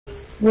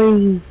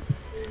free.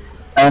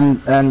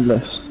 And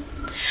endless.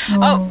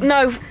 Oh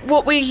no!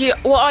 What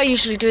I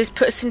usually do is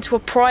put us into a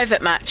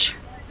private match,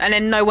 and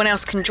then no one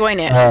else can join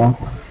it. Oh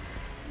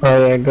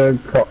yeah, go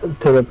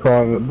to the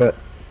private bit.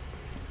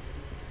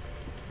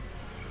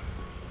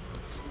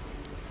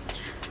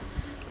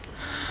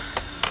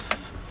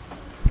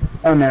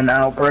 And then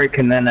outbreak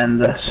and then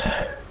endless.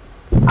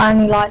 I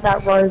only like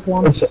that Rose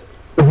one.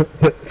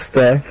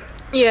 Steph.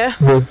 Yeah.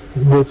 There's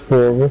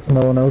 4 of us,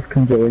 no one else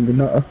can join, you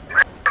know.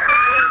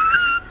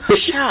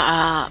 Shut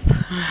up.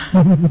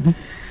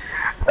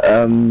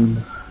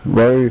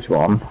 Rose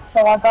one.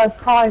 So I go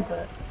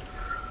private.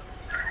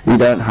 You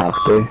don't have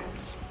to.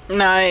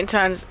 No, it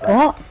turns.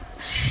 What?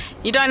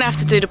 You don't have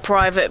to do the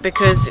private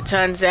because it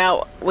turns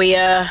out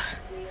we're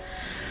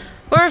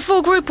a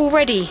full group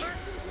already.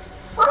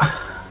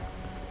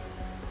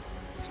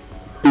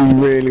 You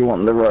really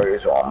want the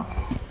Rose one?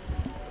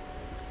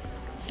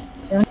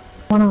 The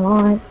one I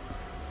like.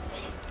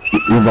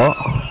 You what?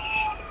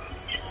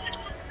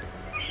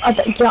 I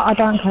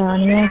don't care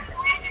anymore.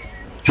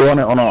 Do you want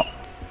it or not?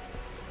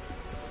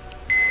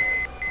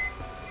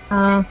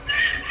 I'll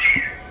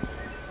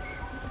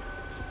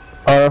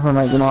ever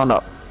make your mind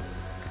up.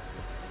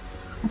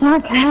 I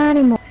don't care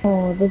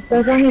anymore.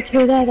 There's only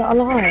 2 there that I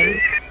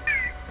like.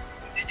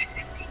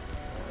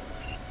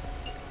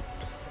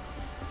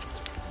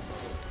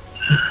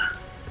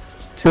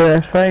 To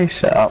their face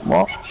setup,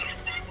 what?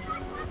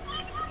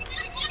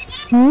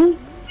 Hmm?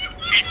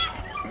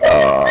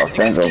 Oh, I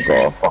think I've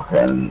got a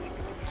fucking...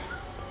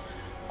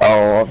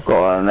 Oh, I've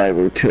got to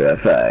enable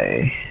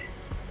 2FA.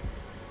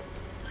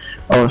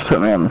 Oh, it's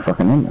put me on the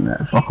fucking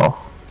internet, fuck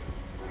off.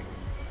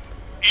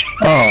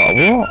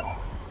 Oh, what?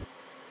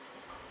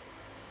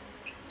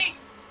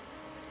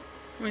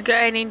 We're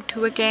going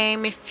into a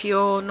game if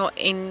you're not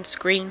in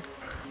screen.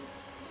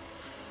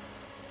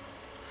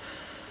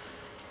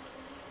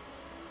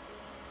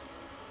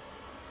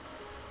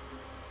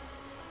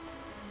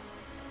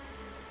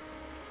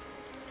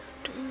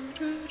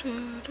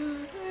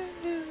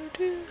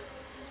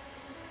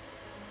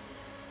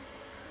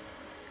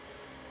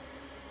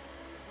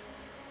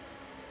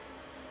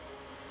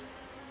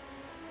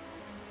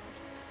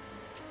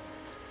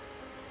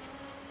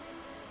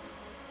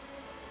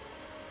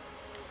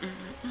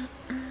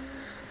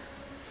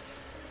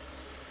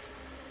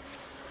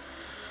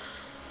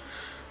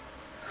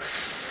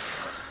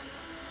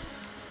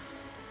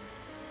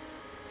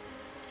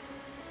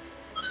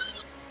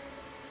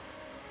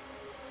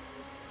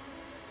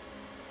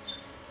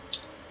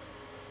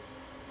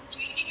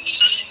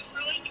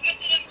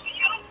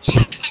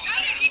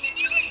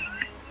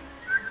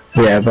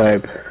 Yeah,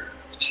 babe.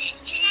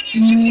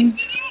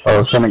 I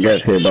was trying to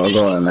get here, but I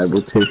got to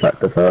enable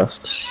 2-factor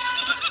first.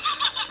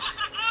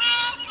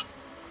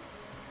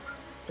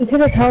 You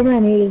could have told me I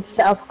needed to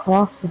set up a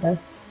class for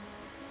this.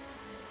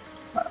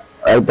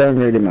 It don't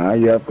really matter,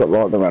 you have got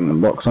like the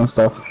random box and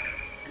stuff.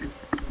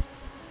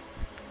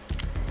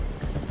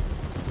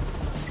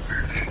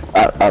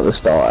 At the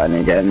start,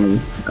 any game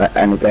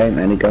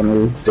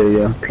will do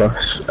you,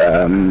 plus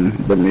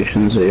the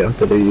missions that you have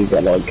to do, you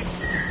get like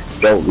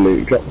gold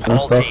loot drops and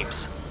All stuff.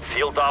 teams,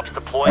 field ops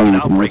deploying And an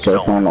you can outbreak also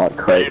zone. find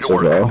like Ready crates to as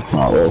work.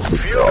 well. Oh,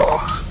 Field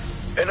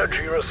ops.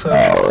 Energy research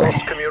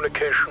lost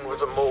communication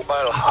with a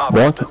mobile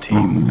harvester what?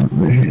 team.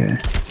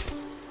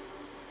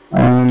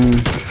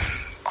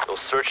 You'll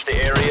search the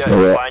area Yeah,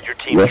 and find your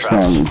team this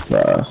traps. one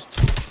first.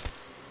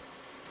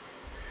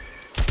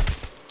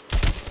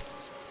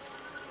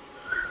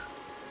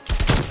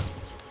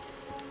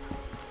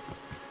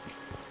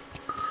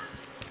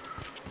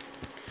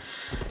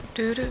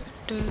 Do do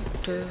do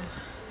do.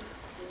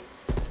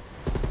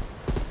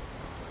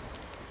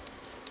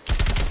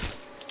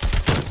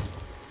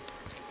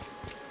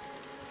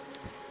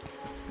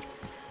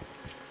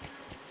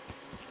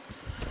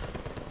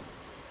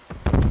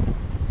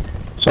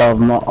 So I've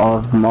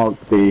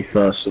marked the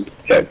first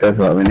objective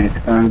that we need to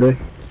go and do.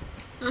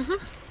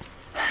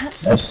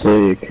 That's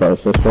the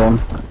closest one.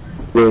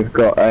 We've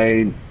got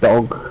a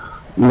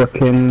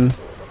dog-looking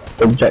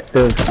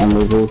objective, and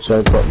we've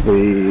also got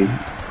the,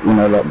 you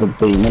know, like the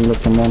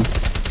demon-looking one.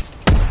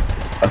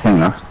 I think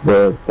that's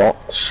the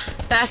box.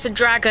 That's a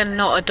dragon,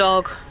 not a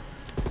dog.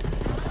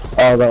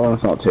 Oh, that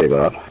one's not too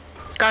bad.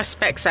 Go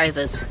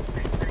Specsavers.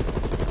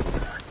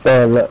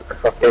 There, look,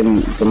 fucking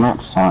the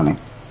map's tiny.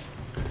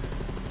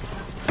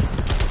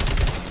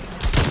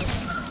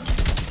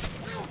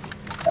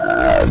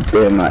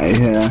 Dear Matty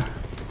here.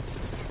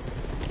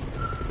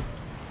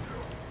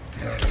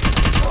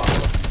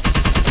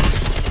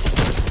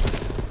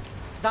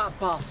 That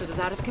bastard is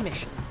out of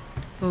commission.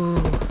 Ooh.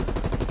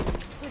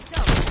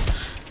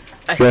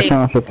 I Do you think reckon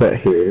I should put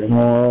here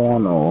more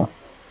on, or?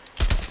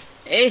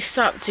 it's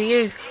up to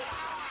you.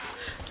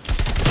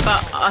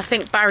 But I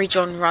think Barry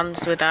John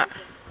runs with that.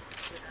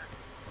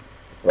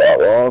 Right,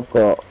 well, I've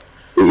got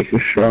Ether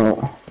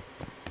Shot.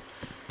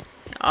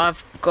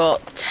 I've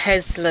got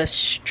Tesla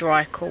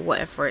Strike or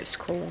whatever it's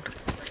called.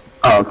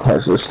 Oh,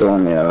 Tesla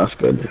Storm, yeah, that's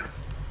good.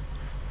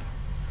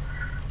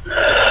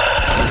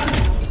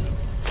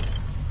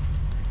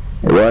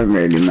 It won't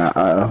really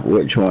matter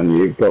which one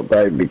you've got,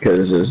 babe,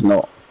 because there's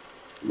not,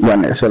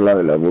 when it's a low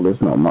level,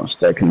 there's not much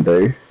they can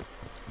do.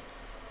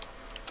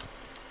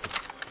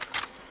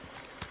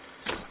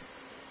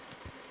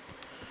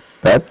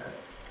 Babe?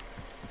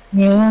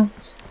 Yeah.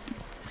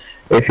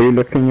 If you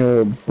look in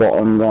your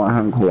bottom right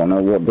hand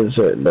corner, what does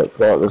it look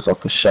like? There's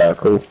like a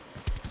circle.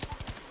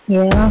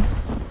 Yeah.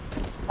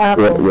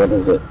 Apple. What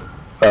is it?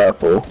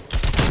 Purple.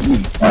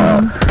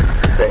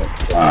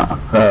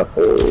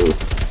 Purple. Oh,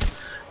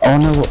 I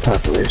know what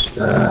purple is.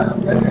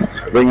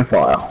 Ring of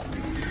Fire.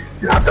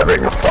 You have the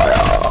Ring of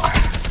Fire.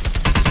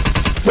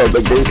 Well,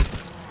 big dude.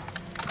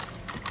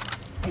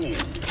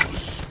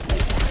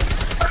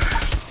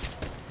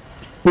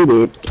 He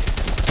did.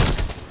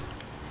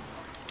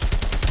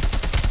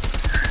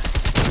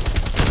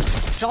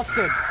 Shot's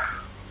good.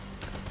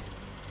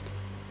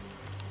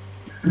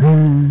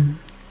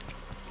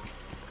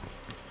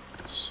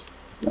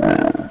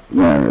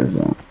 Where is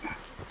it?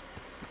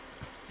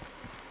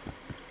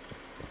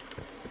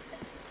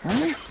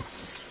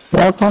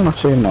 Why can't I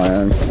see my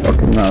own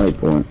fucking rally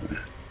point?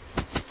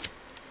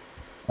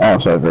 Oh,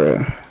 it's over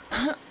here.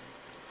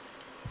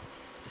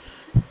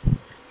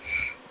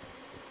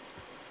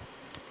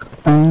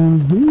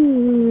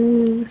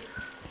 Here.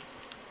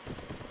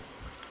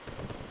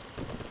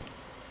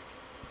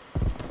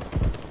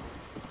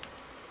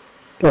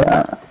 Get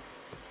out.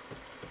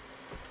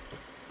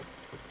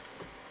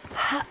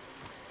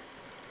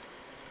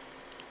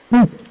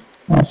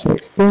 That's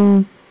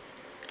 16.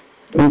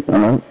 Ooh,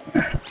 alright.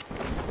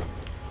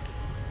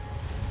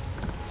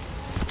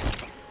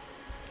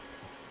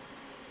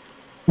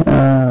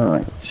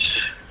 Alright.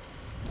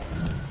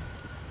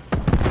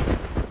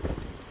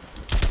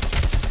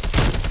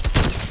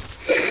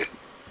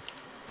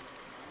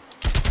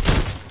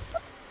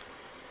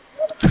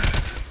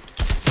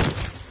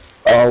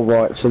 Oh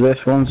right, so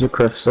this one's a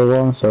crystal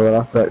one, so we'll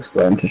have to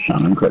explain to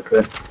Shannon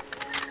quickly.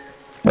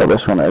 Well,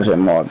 this one is, it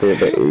might be a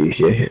bit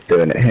easier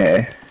doing it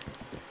here.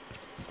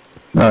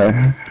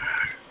 No.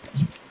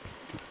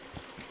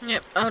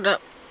 Yep, hold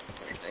up.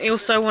 You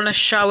also want to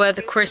show her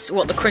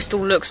what the crystal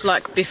looks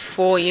like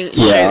before you shoot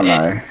Yeah, I it.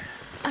 know.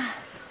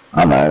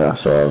 I know,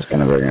 that's why I was going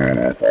to bring her in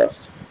here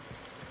first.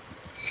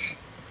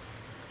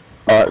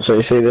 Alright, so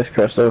you see this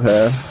crystal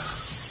here?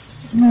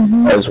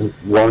 There's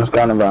one's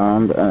going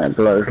around and it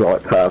glows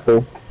like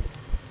purple.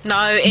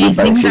 No, it's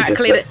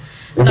exactly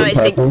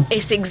purple?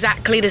 it's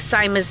exactly the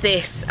same as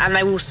this, and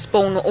they will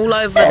spawn all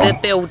over the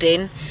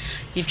building.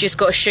 You've just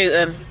got to shoot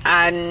them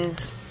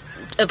and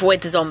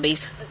avoid the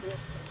zombies.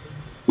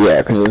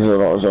 Yeah, because there's a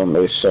lot of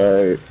zombies,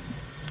 so...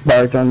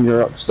 Barry John,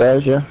 you're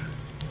upstairs, yeah?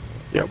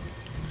 Yep.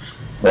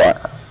 Right.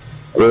 Are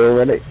we all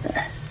ready?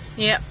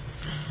 Yep.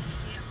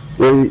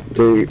 3,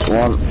 2,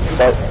 1,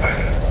 go.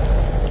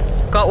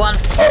 Got one.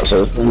 Alright,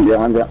 so there's one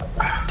behind you.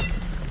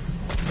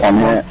 One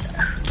here.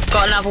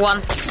 Got another one.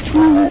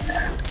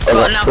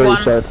 Got another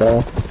one. So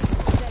far.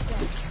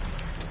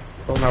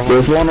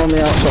 There's one on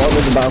the outside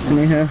of the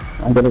balcony here.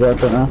 I'm gonna go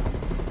for it now.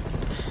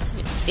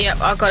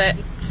 Yep, I got it.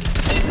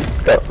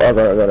 I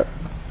got it.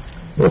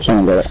 Well,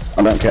 someone got it.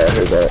 I don't care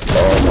who got it.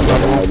 Oh my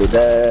god, I'm already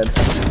dead.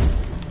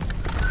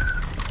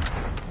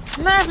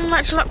 I'm not having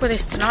much luck with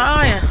this tonight,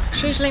 are you?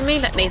 It's usually me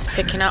that needs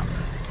picking up.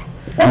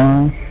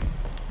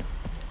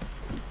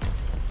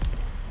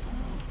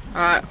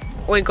 Alright,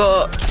 we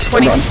got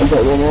 20... I've got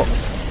one more.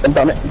 I've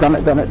done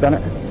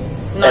it.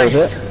 Nice. That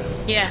was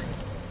Yeah.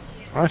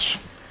 Nice.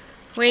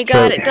 We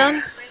got it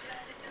done.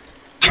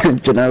 Do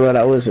you know where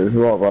that was? It was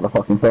right by the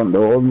fucking front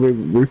door.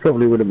 We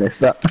probably would have missed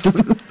that.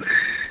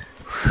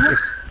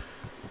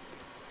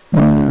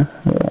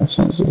 Yeah,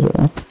 sense as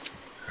well.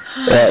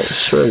 Right,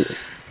 sweet.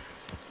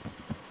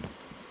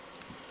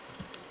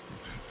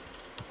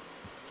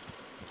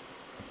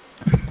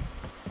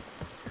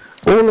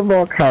 All of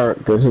our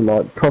characters are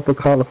like proper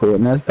colourful,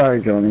 and there's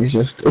Barry John, he's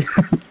just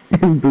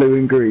in blue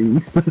and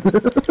green.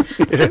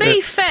 To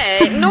be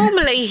fair,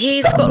 normally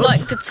he's got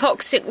like the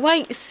toxic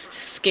waste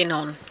skin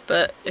on,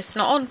 but it's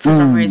not on for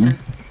some reason.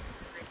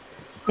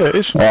 Yeah, it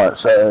is. Right,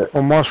 so...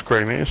 On my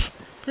screen it is.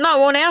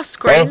 No, on our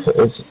screen,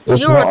 it's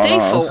you're not a on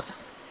default. ours.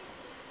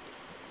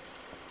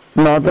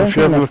 No, I don't If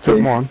you have think a that's look at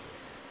default. mine.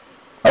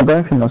 I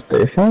don't think that's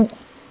default.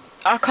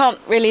 I can't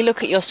really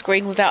look at your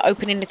screen without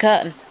opening the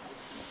curtain.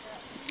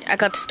 I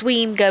got the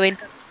stream going.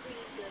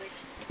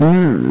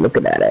 Look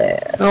at that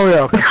ass. Oh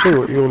yeah, I can see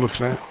what you're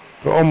looking at.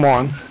 But on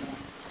mine,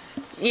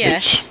 Yeah.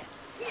 it's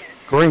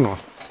green one.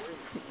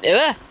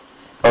 Ugh.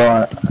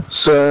 Alright,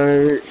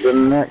 so the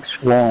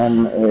next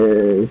one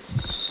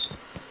is...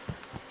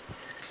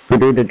 We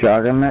do the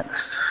dragon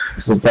next,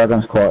 because the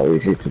dragon's quite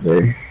easy to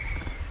do.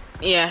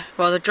 Yeah,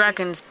 well the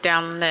dragon's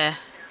down there.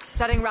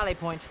 Setting rally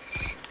point.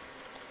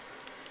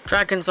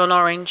 Dragon's on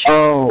orange.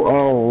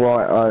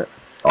 Right,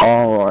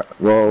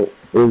 well,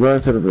 we'll go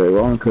to the blue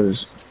one,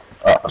 because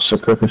it's the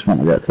quickest one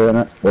to get to,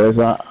 innit? Where's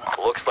that?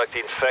 Looks like the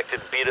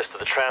infected beat us to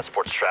the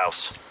transport,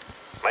 Strauss.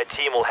 My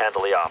team will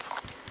handle the op.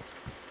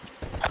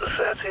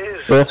 That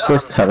is What's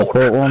this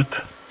teleport one?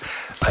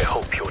 I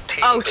hope your team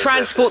Oh, possesses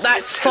transport,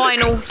 that's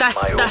final. intelligence,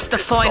 my That's the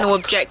own final did not.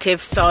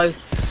 objective, so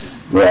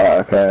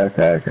Right,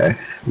 okay.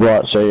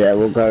 Right, so yeah,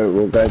 we'll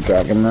go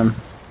dragging them.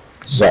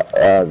 So,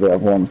 the other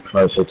one's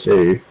closer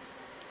to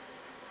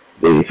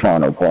the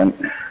final point.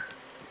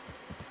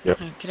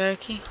 Okie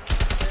dokie.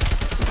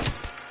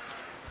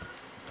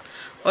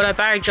 Although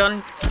Barry,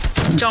 John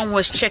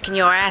was checking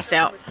your ass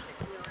out.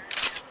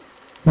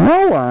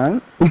 No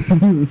one.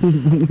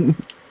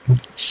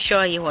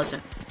 Sure you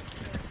wasn't.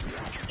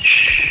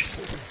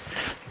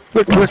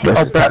 Look,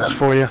 I'll bounce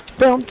for you.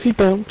 Bouncy.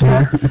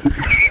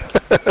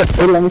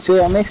 Oh, let me see,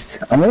 I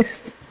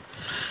missed.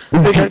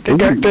 There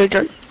you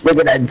go. Look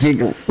at that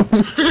jiggle.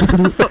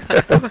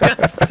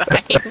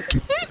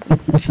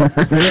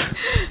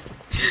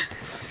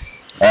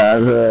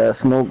 There's a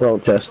small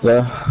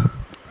Colchester.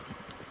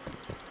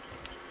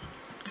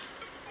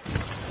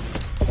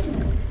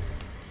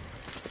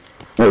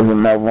 There's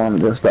another one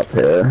just up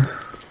here.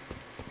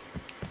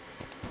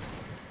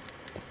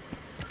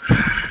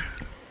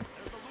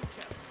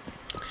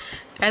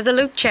 There's a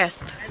loot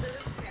chest.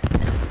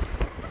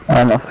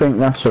 And I think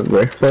that's a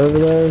rift over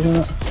there, isn't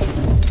it?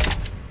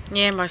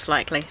 Yeah, most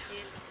likely.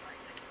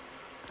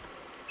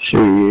 Should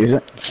we use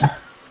it?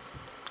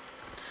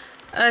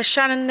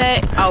 Shannon,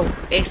 there. Oh,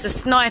 it's a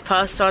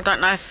sniper, so I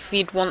don't know if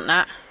you'd want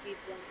that.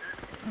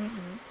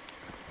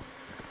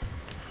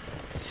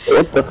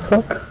 What the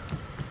fuck?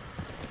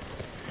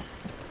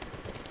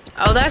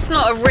 Oh, that's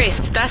not a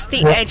rift. That's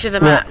the edge of the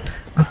map.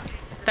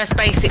 That's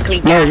basically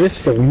gas. No, this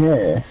thing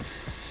here.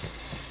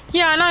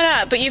 Yeah, I know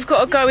that, but you've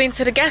got to go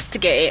into the gas to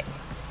get it,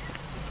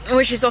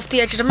 which is off the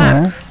edge of the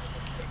map. Yeah.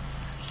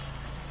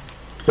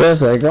 Where's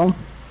they gone?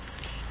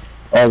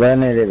 Oh, they're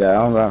nearly there.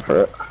 I'm going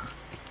for it.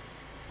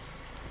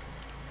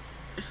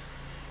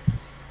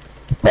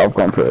 I've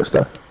gone for it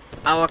stuff.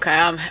 Oh, okay.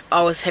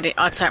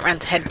 I turned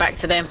around to head back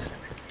to them.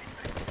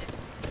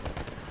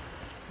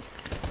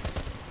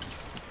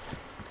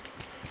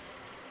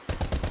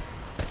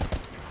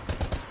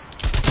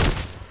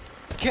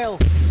 Kill.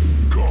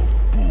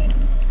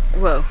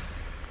 Whoa.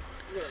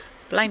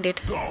 Blinded.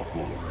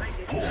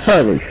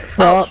 Holy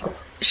fuck.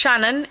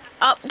 Shannon,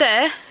 up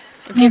there,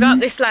 if you go up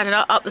this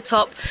ladder, up the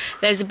top,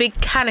 there's a big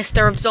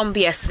canister of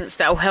zombie essence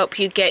that will help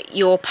you get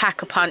your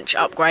Pack-a-Punch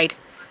upgrade.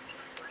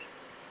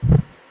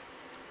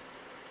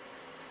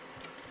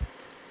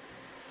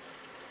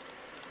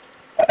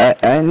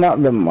 Ain't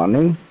that the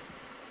money?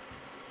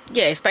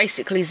 Yeah, it's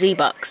basically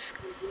Z-Bucks,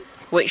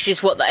 which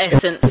is what the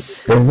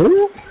essence... Is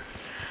it?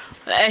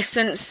 The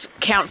essence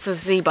counts as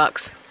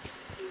Z-Bucks.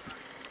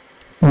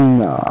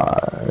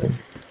 No.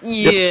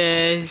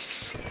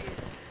 Yes.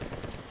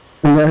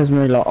 There's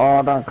me like, oh,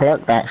 I don't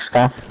collect that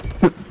stuff.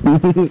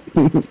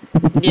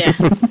 Yeah.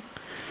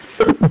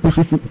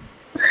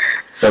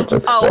 Such a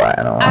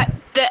twat, at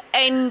the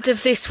end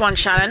of this one,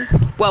 Shannon,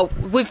 well,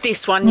 with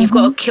this one, you've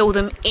got to kill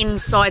them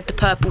inside the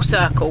purple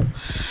circle.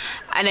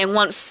 And then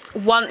once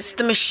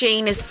the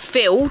machine is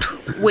filled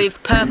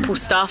with purple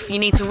stuff, you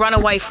need to run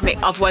away from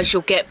it, otherwise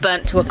you'll get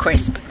burnt to a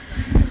crisp.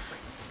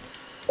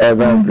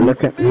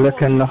 Look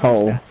in the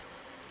hole.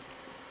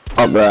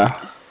 Up there.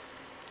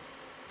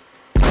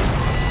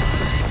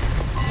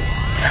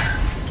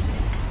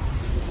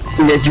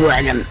 The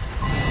dragon.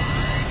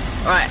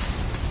 Right,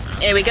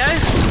 here we go.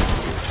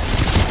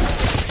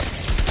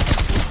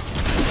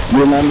 You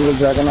remember the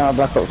dragon out of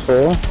Black Ops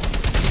 4?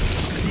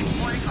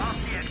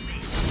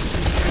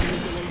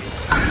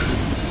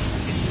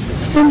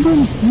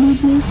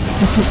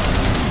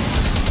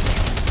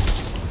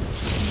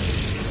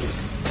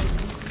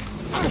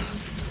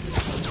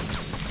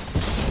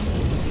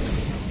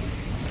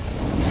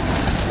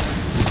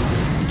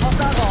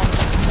 Hostile on.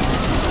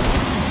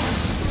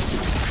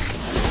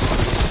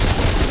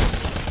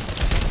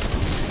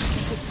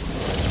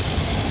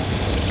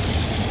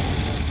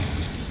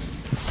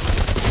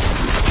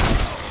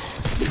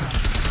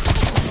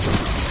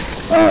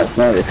 Oh, it's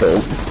nearly full.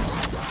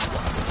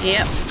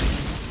 Yep.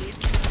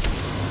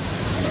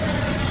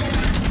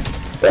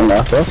 Then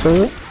that's us,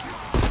 is it?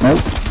 Nope.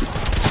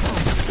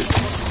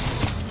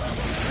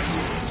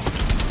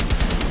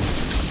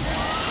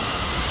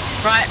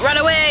 Right, run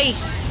away!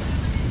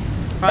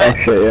 Oh Right,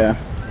 shit, yeah.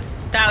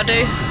 that'll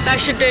do. That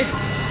should do.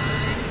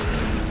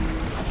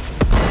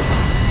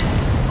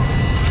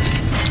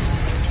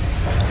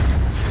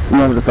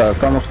 Remember the first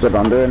time I stood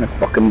under and it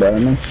fucking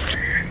burned me.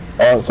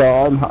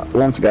 So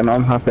once again,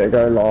 I'm happy to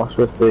go last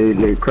with the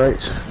loot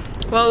crates.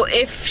 Well,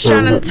 if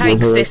Shannon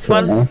takes this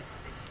one,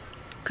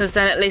 because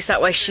then at least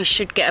that way she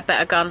should get a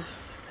better gun.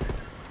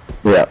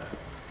 Yeah.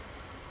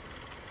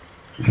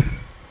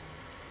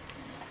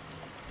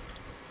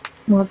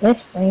 Well,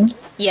 this thing.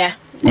 Yeah,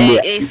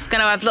 Yeah. it's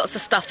going to have lots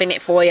of stuff in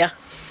it for you.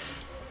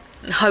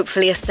 And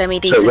hopefully a So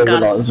semi-decent really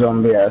gun. like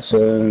zombie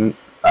essence,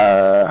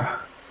 the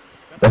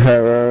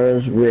hero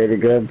is really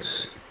good.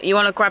 You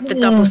want to grab the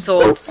double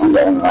swords? I'm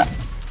getting that.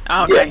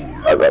 Oh, okay.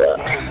 Yeah, I got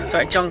that.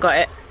 Sorry, John got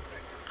it.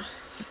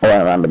 I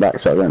went around the back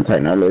so I didn't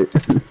take no loot.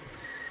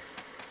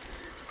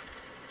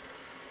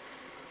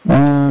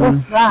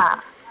 What's that?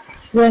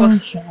 Sting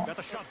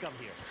shot.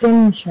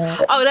 Sting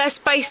shot. Oh, that's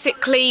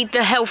basically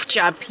the health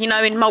jab. You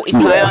know, in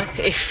multiplayer,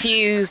 if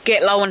you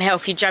get low on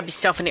health, you jab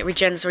yourself and it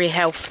regens your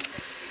health.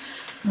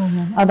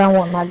 I don't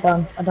want that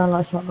gun. I don't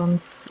like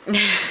shotguns.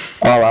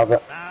 I'll have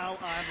it.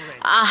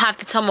 I'll have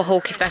the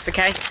tomahawk if that's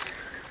okay.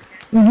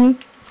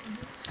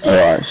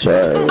 Alright,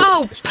 so...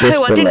 Oh,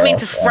 poo, I didn't mean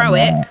to throw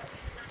it.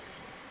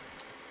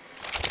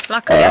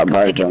 Luckily, I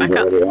can pick it back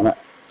up.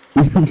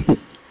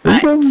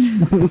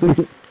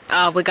 Right.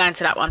 Oh, we're going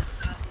to that one.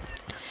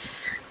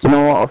 You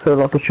know what? I feel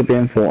like I should be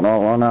in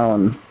Fortnite right now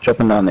and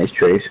chopping down these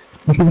trees.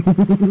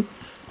 You'd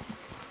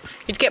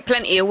get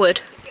plenty of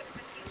wood.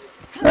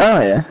 Oh,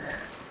 yeah.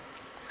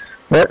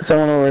 Yep,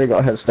 someone already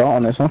got a head start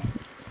on this one.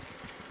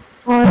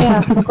 Oh yeah,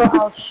 I forgot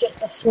how shit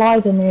the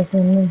sliding is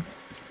in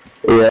this.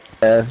 Yeah,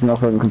 it's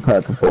nothing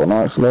compared to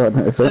Fortnite slide,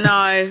 is it?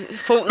 No,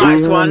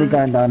 Fortnite's Even when one. you're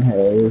going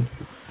downhill,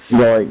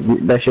 like,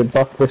 they should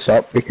buff this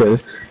up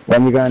because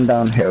when you're going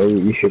downhill,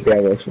 you should be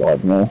able to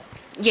slide more.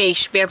 Yeah, you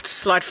should be able to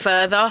slide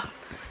further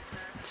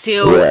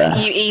till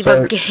you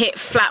either hit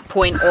flat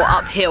point or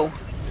uphill.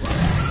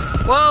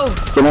 Whoa!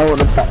 Do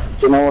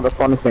you know what the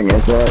funny thing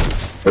is?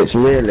 Right, it's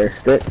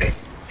realistic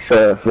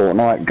for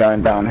Fortnite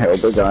going downhill,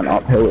 but going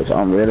uphill it's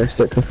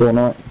unrealistic for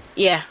Fortnite.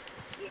 Yeah.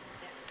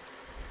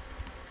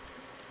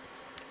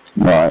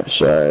 Right,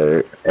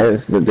 so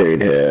here's the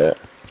dude here.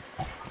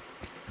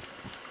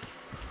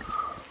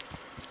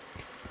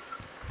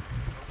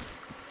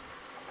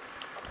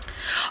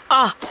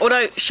 Ah,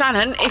 although,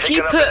 Shannon, if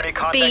you put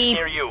the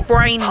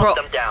brain rot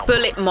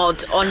bullet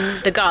mod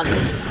on the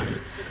guns,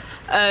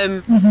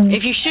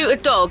 if you shoot a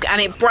dog and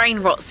it brain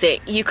rots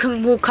it, you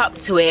can walk up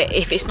to it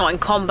if it's not in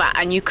combat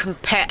and you can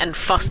pet and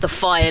fuss the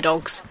fire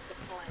dogs.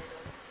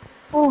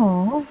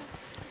 Oh.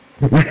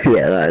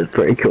 Yeah, that is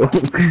pretty cool.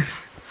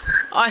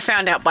 I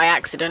found out by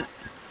accident.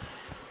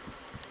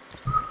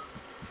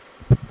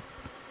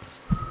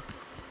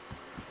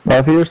 Well,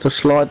 if you was to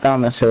slide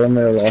down this hill in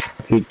real life,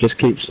 you'd just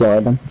keep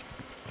sliding.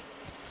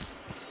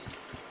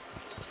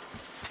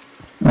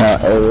 Right,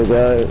 here we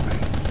go.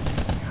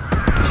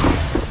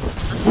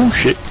 Oh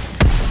shit.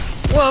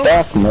 Whoa,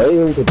 Fuck me,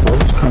 all the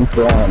dogs come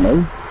flying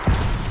me.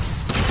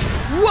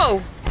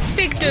 whoa,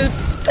 big dude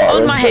Oh,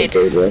 on my head.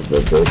 Dude, yeah,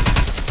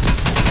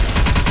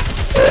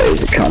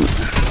 he's a cunt.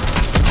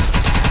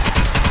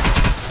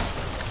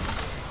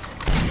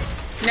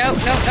 No,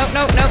 no, no,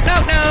 no, no, no,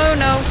 no,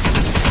 no.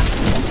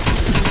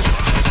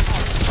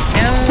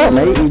 Fuck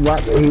No. me, he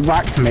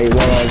whacked me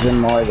while I was in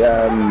my, shot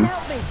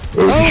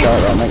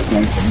that makes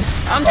no sense.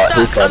 I'm Right,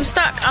 stuck, I'm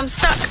stuck, I'm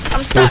stuck,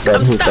 I'm stuck,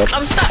 I'm stuck,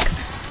 I'm stuck.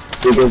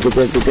 We're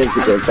good,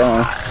 don't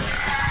worry.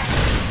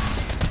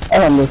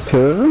 And there's two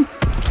of them.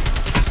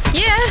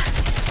 Yeah,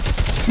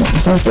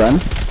 Thanks, then.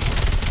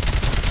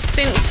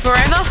 since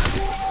forever.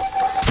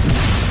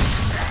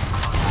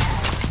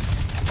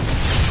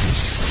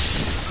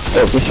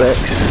 What's the six?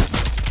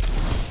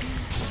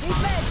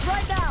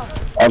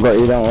 I got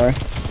you, don't worry.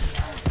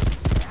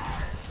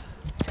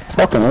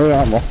 Fucking move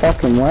out my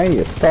fucking way,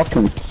 you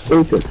fucking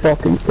stupid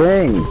fucking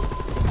thing.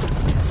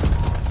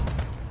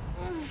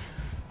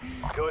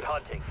 Good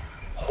hunting.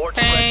 Horde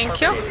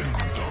Thank you.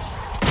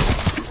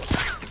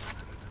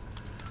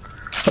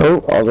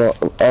 Oh,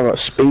 I got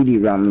speedy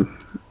run.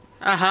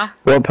 Uh-huh.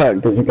 What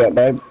perk did you get,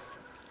 babe?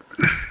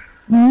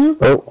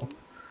 Oh,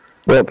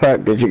 what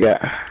perk did you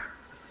get?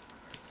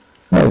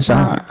 What's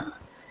that?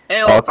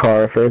 Oh,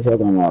 car freeze, I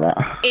don't know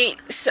that.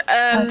 It's,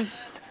 the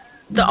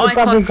Double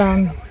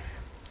icon.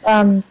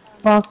 gun.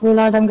 Fast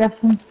reload, I'm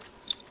guessing.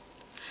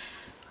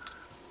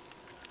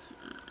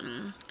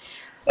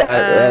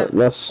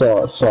 That's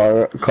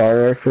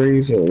cryo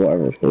freeze or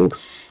whatever it's called.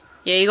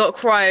 Yeah, you got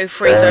cryo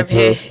freeze over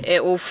here.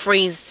 It will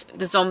freeze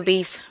the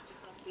zombies.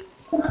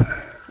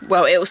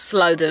 Well, it will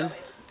slow them.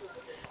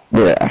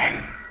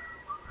 Yeah.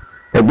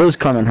 It does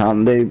come in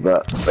handy,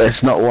 but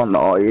it's not one that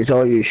I use.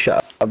 I use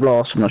Shatter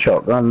Blast from a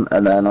shotgun,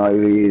 and then I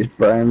use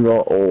Brain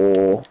Rot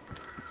or...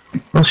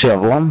 What's the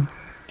other one?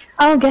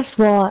 Oh, guess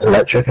what?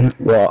 Electric and...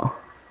 What?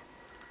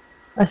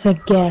 I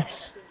said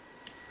guess.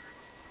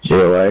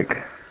 Zero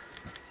Egg.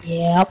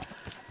 Yep.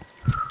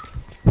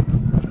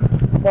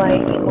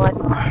 Wait, he might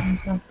put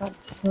himself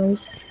back to sleep.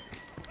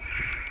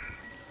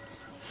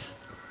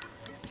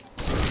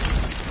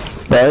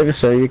 Dave,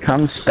 so you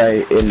can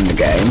stay in the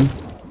game.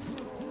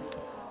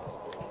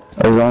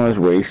 As long as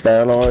we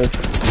stay alive.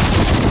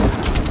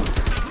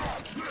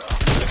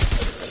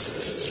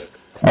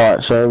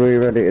 Alright, so are we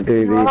ready to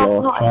do the Well, that's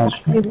last not chance?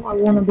 exactly what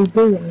I want to be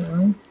doing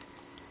now.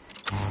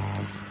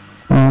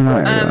 Oh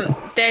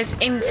no. There's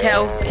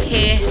intel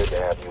here. Good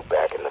to have you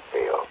back in the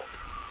field.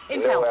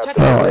 Intel, check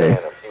Oh, it out.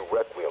 yeah. a few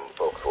Requiem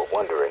folks were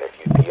wondering if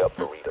you'd be up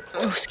for redeployment.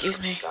 Oh, excuse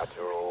me. Not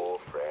your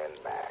old friend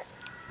Mac.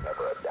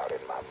 Never a doubt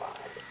in my mind.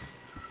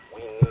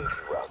 We need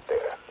you out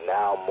there,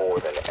 now more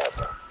than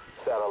ever.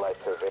 Satellite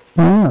survey.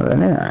 Oh, very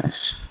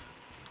nice.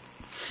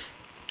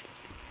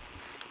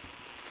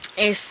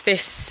 It's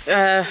this,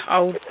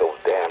 old It's those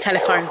damn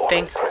telephone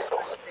thing.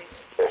 crystals.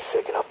 They're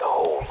shaking up the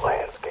whole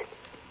landscape.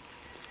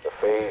 The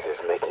phase is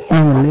making it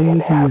I'm leaving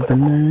the uninhabitable.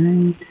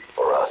 night.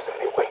 For us,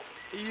 anyway.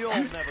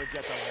 never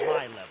get to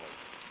my level.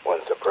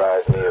 Wouldn't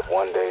surprise me if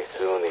one day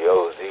soon the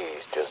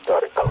OZs just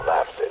started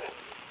collapsing.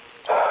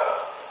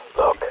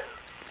 Look,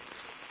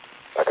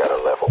 I got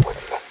a level with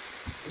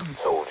you.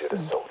 Soldier to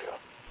soldier.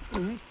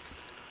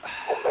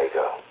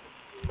 Omega,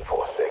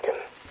 Forsaken.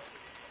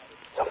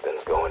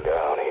 Something's going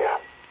down here.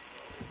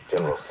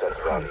 General sense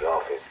around the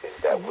office is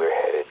that we're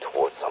headed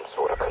towards some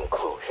sort of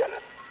conclusion.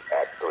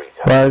 At 3 times.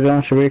 Right,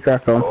 John, should we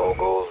crack on? If all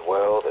goes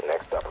well, the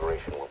next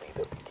operation will be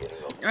the beginning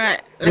of...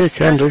 Right, You let's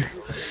can go. do.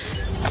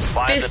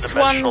 Find the This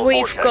dimensional one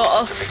we've vortex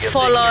got to begin the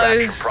follow.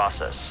 extraction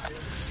process.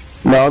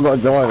 No, I've got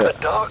to drive it.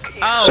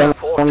 Oh.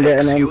 Someone get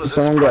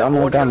on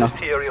the gunner.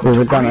 There's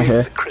a gunner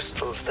here.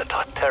 Crystals that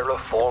are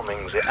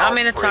terraforming the I'm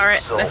in a outbreak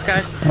turret. zone. Let's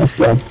go. Let's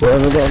go. Where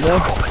have we got to go?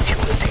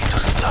 Opportunity to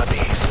study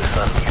this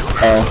unusual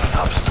Oh.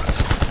 substance.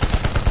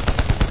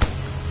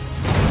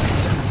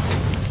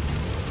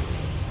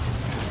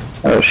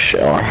 Oh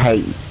shit, I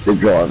hate the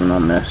driving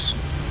on this.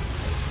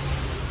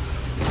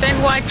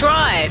 Then why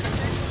drive?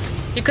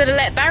 You could have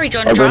let Barry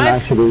John I didn't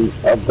drive. actually,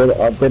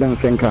 I didn't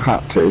think I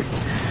had to.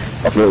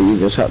 I thought you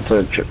just had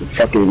to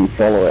fucking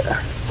follow it.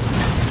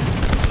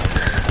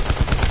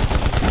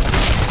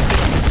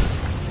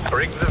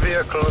 Bring the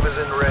vehicle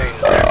within range.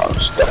 Oh, I'm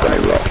stuck in a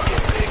rock. Begin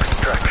the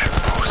extraction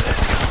process.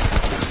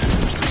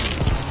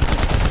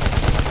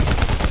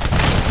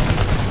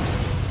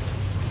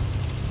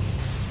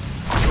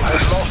 You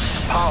have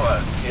lost power,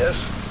 yes?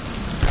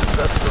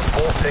 That's the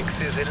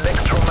vortex's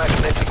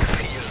electromagnetic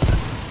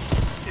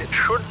field. It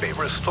should be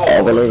restored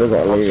I believe I've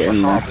got to once leave it the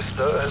in there.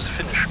 harvester has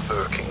finished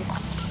working.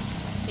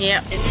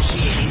 Yep.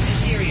 Initiating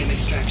Ethereum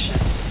extraction.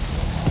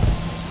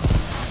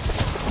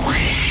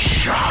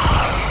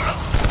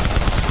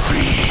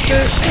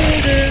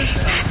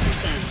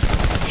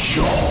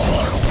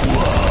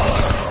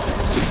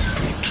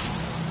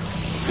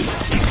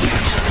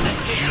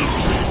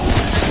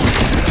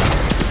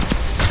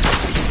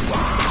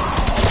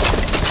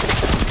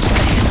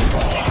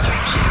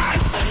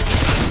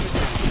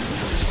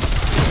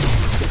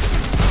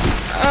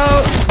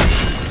 Oh,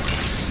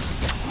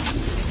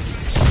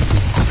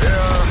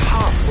 They're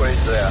halfway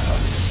there,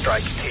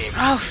 strike team.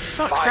 oh,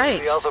 fuck's Find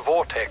sake. the other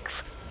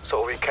vortex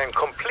so we can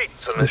complete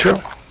the Sure.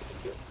 mission.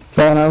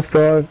 Someone else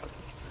drive.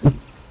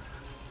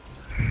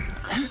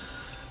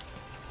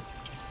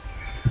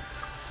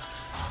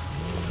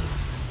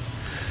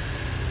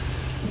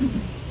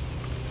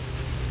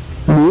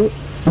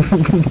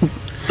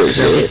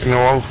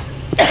 No.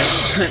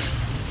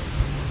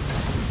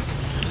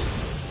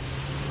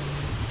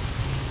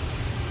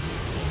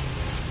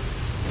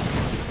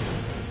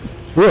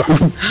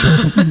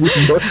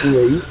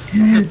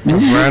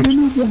 Round.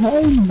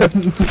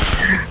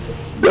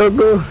 Go,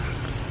 go.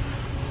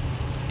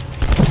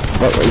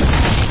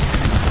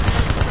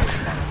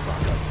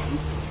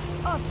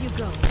 Off you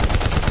go.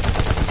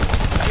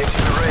 Get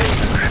in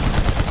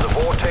range. The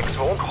vortex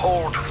won't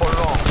hold for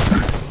long.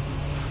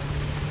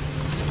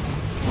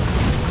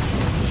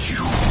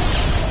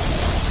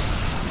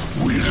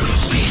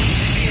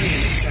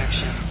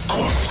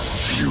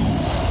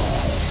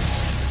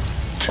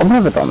 I've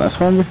never done this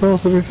one before,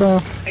 to be fair.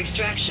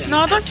 Extraction. No,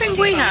 I don't think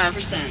we have.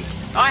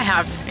 25%. I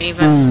have,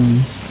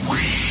 even.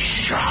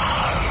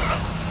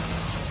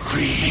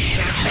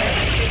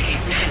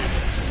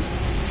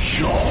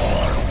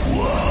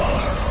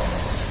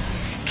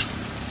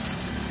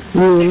 You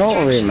will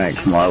not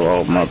remake my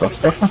world,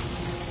 motherfucker.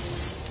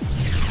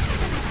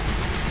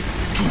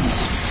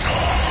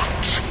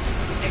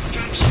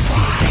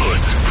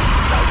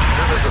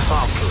 Deliver the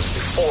samples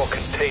before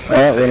containment.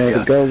 Alright, we need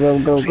to failure.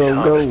 go, These go,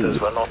 harvesters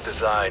go. were not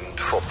designed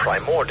for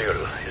primordial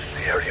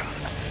Ethereum.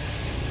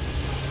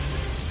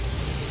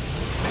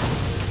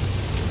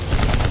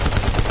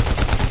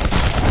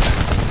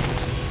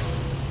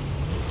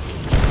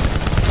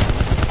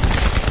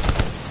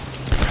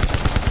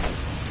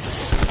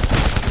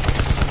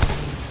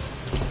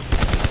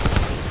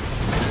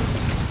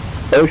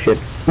 Oh shit.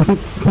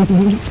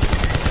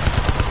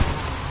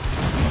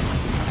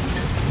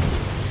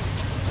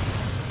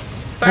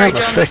 Barry The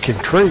John's,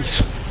 fucking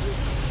trees.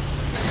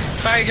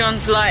 Barry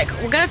John's like,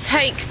 we're going to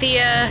take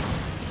the,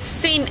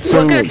 scene. We're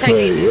Scenic going to take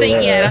route, scene.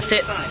 yeah. Yeah, that's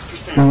it.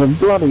 5%. There's a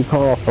bloody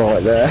path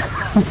right there.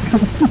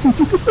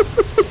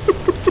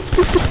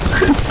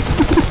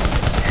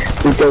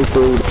 We go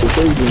through the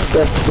trees and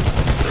stuff.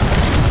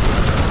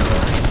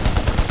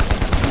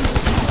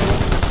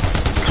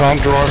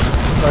 Can't drive.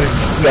 They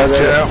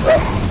knocked it out.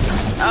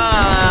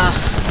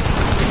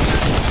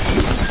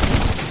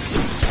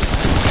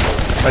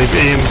 They've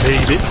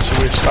EMP'd it,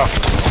 so we're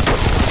stuffed.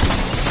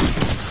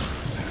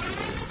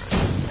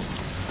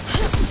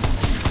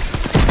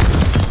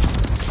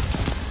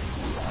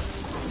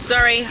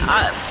 Sorry.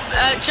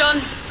 John,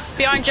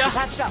 behind you.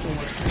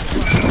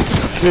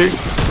 Shoot.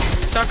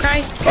 It's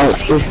okay? Oh,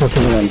 it's still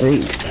fucking EMP.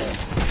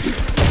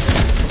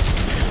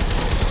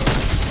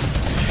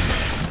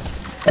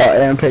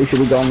 Alright, EMP should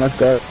be gone, let's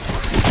go.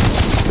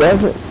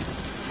 Where's it?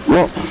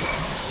 What?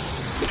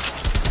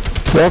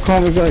 Why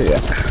can't we go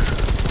yet?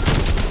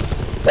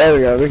 There we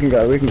go, we can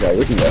go.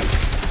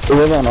 Is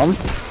everyone on?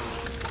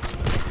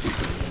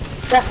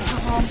 I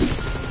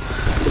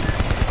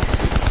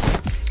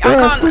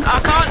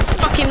can't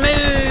fucking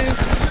move.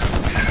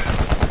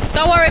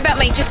 Don't worry about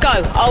me, just go.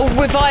 I'll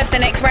revive the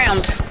next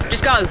round.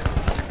 Just go.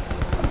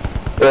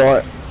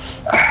 Alright.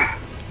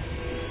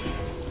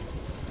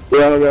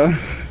 Yeah, I'll go.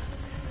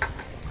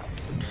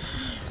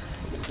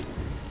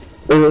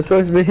 Is it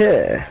supposed to be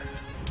here?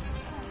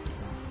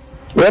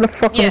 Where the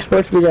fuck am I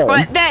supposed to be going?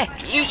 Right, there.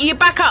 You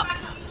back up.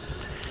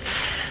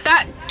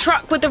 That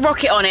truck with the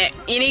rocket on it,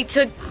 you need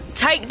to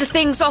take the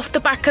things off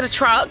the back of the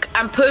truck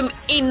and put them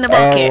in the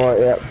rocket. Oh, right,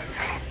 yep.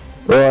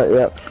 Right,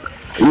 yep.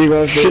 You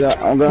guys do that.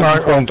 I'm going. No,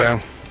 I'm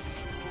down.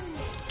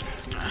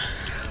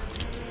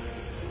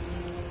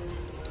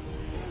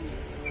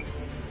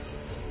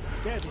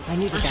 I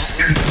need that.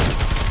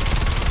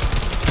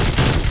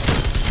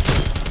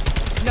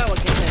 No one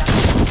can say that.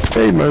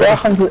 Game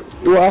over.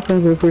 What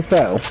happens if we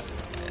fail?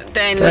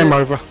 Then Game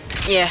over.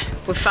 yeah,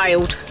 we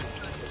failed.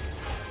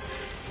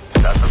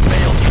 That's a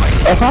failed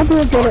fight. Oh, how do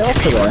I get it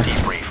off of there?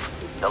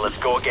 Debrief. Now let's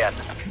go again.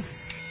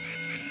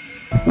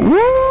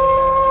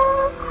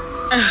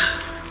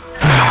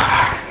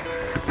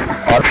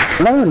 I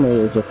never knew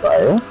it was a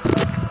fail.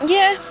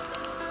 Yeah.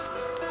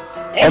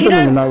 I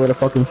didn't even know where the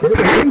fucking shit was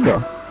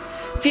either.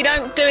 If you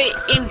don't do it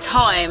in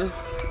time,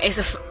 it's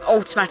an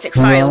automatic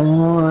fail.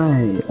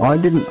 Right. I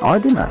didn't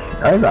actually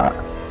know that.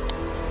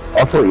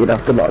 I thought you'd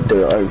have to like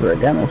do it over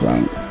again or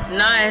something.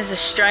 No, it's a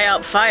straight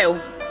up fail.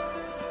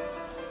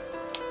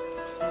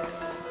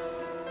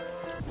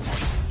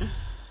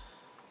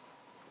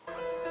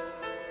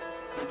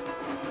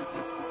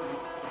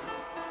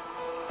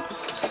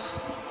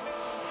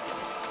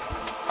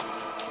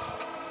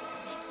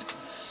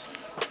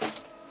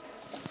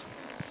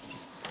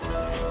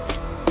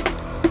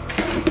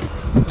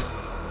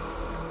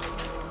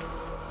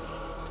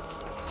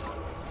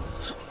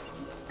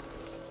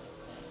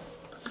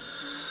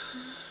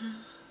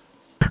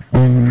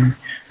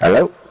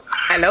 Hello?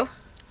 Hello?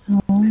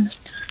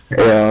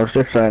 Yeah, I was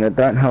just saying it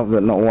don't help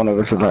that not one of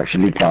us has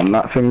actually done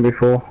that thing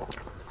before.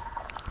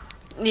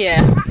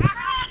 Yeah.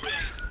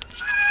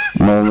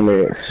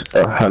 Normally it's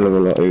a hell of a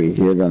lot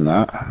easier than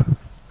that.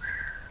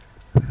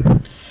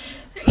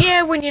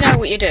 Yeah, when you know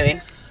what you're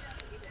doing.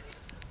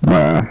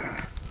 Yeah.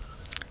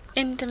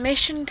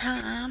 Intermission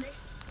time.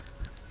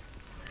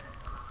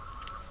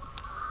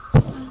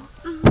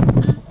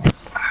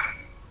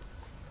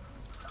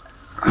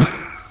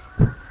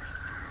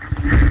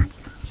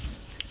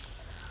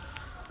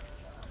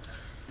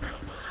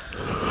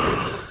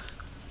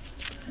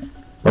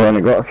 I've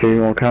only got a few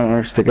more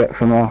cameras to get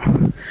from our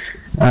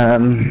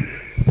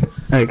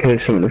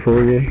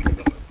AK-74U.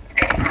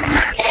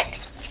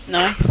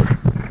 Nice.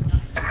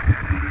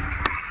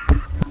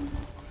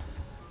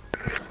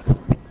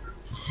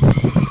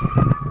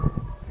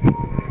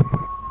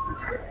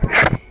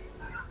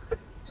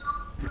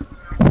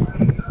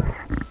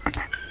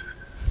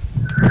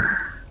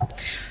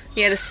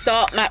 Yeah, the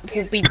start map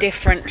will be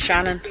different,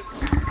 Shannon.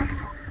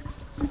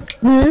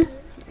 Hmm?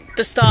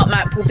 The start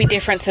map will be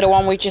different to the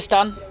one we've just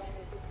done.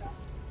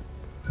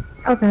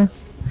 Okay.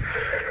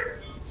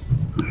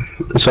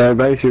 So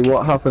basically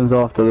what happens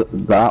after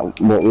that,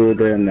 what we were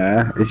doing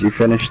there, is you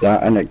finish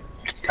that and it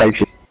takes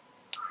you...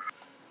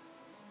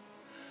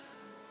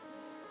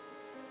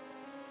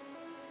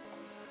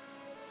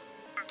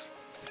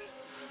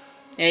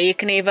 Yeah, you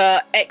can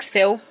either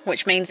exfil,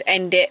 which means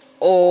end it,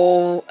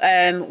 or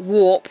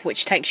warp,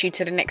 which takes you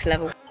to the next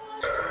level.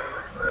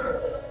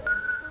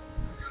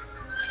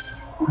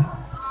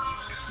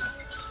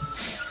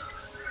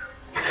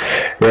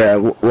 Yeah,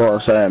 what I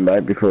was saying,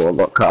 babe, before I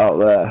got cut out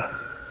there,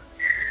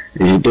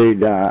 is you do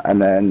that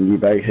and then you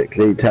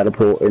basically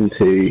teleport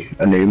into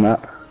a new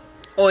map.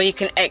 Or you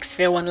can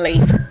exfil and leave.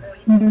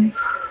 Mm-hmm.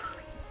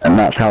 And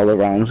that's how the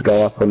rounds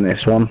go up on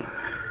this one.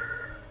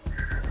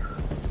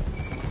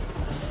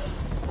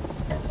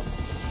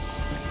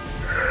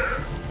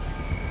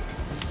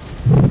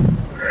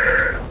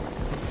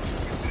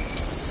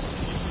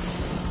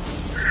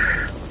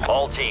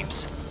 All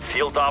teams,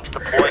 field ops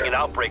deploying an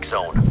outbreak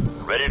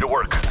zone. Ready to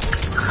work.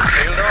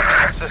 Field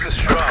ops, this is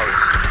Shrouds.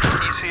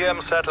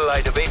 ECM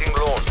satellite awaiting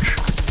launch.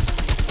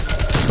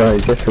 So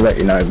just to let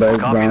you know, those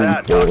Copy round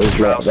that, 4 Dr. is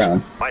locked Strauss.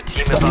 down. My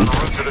team is on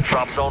route to the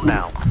drop zone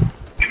now.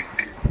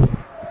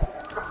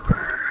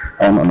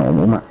 On a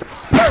normal map.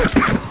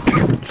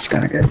 Just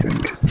gonna get a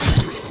drink.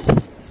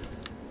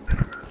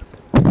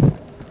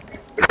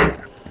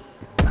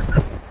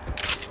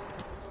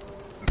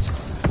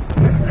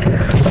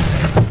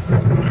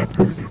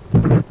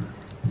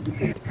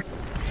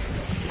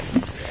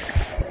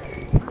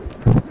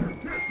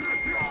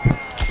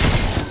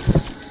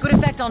 Good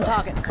effect on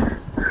target.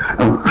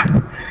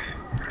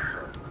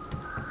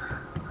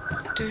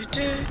 Do,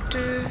 do,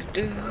 do,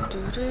 do,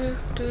 do, do,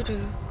 do, do.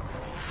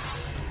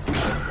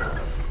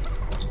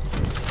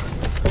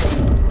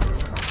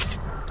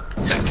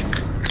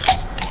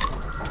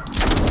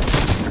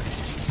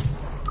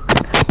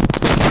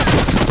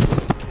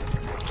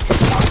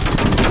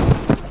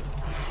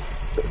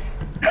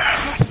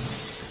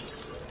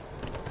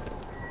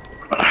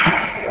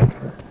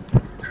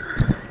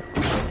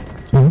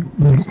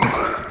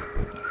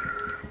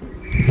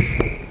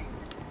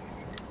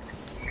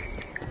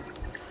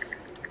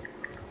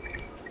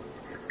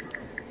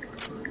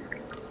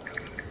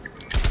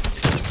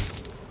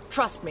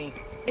 Trust me,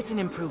 it's an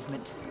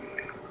improvement.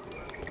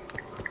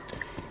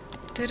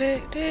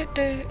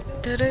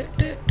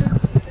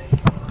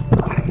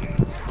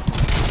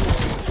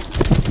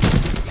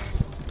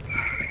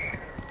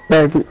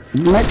 Babe,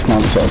 next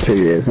month's got 2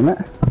 years, isn't it?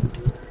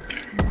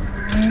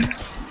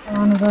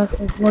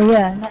 Anniversary. Well,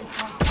 yeah,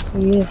 next month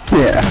 2 years.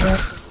 Yeah.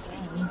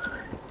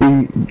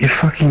 You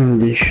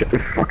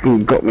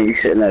fucking got me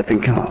sitting there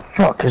thinking, oh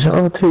fuck, is it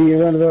our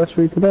 2-year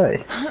anniversary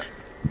today?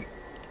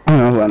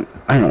 And I went,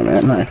 hang on a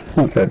minute, no,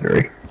 not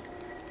February.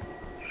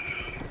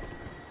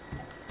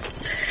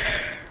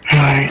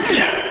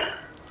 Right.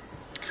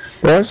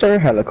 Why is there a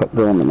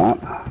helicopter on the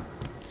map?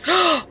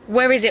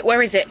 Where is it?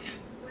 Where is it?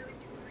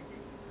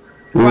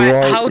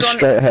 Right, hold on.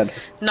 Straight ahead.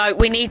 No,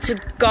 we need to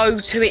go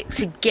to it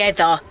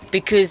together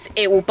because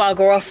it will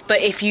bugger off.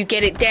 But if you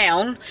get it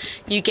down,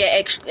 you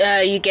get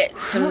you get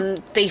some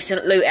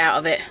decent loot out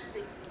of it.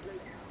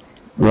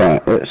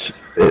 Right, it's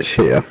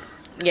here.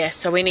 Yeah,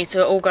 so we need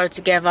to all go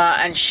together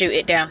and shoot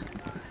it down.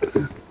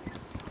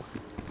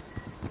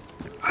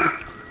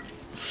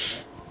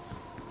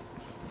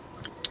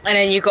 And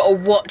then you got to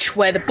watch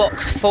where the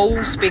box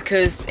falls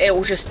because it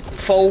will just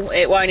fall.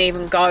 It won't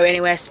even go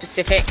anywhere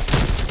specific.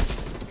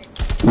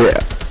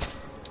 Yeah.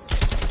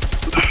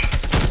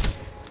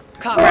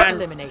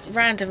 Eliminated.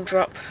 Random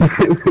drop.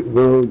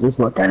 We're all just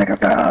like,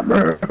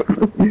 bro.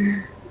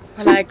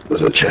 Like,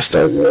 There's a chest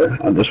over there.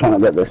 I just want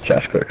to get this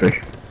chest quickly.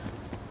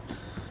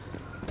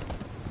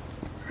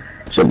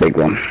 It's a big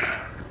one.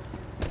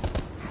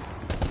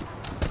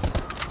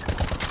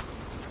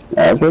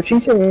 That's what she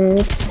said.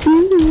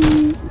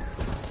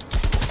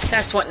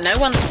 that's what no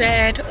one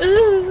said.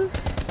 Ooh.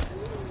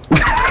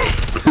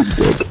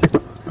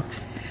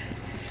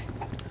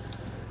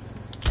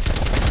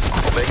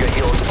 Omega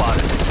Helo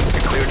spotted.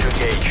 You're clear to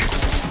engage.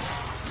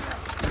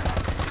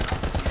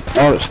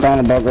 Oh, it's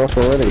starting to bug off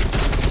already.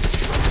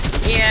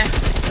 Yeah,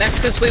 that's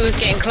because we was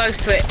getting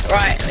close to it.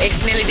 Right,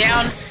 it's nearly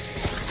down.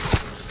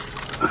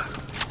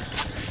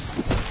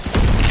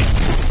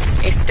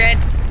 It's dead.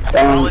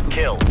 Solid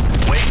kill.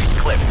 Wait,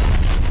 clip.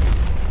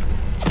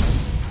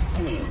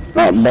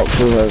 That box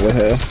is over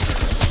here.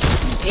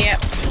 Yep.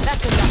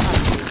 That's enough.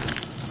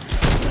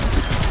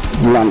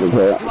 Landed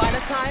here. Do I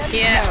look tired?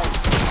 Yeah. No.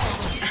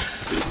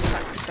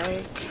 Fuck's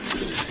sake.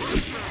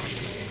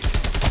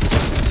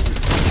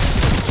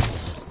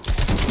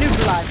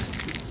 Neutralized.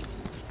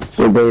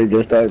 So do we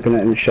just open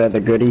it and share the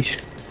goodies?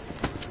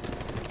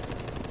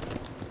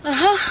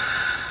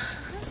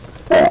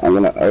 Yeah, I'm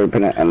gonna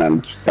open it and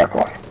then back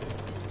off.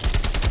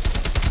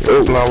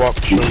 Blow up,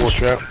 so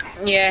watch out.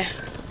 Yeah.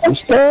 I'm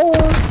stuck!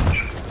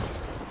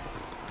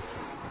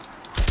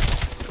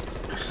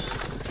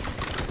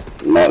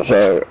 Right,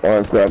 so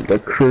I've grabbed the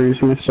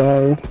cruise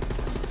missile.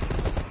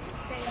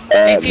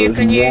 If you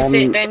can use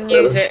it, then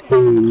use it.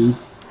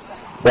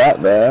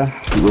 That there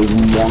was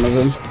one of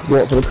them.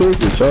 What, for the cruise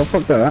missile?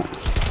 Fuck that.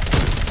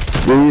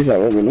 We'll use that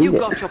when we need You it.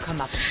 got your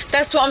comeuppance.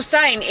 That's what I'm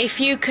saying. If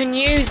you can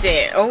use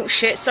it. Oh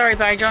shit! Sorry,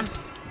 Bajon.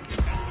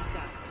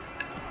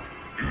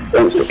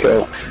 Thanks for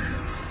kill.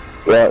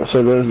 Yeah,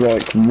 so there's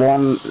like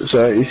one.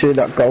 So you see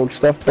that gold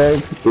stuff,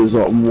 Dave? There's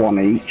like one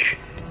each.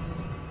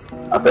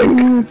 I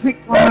think.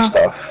 That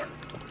stuff.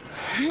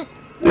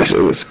 This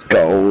was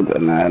gold,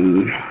 and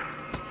then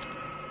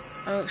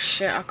Oh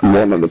shit! I can't.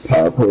 one of the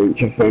purple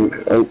each, I think.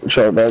 Oh,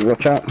 sorry, babe,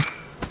 watch out.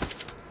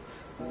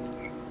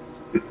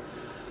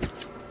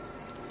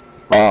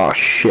 Oh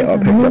shit! I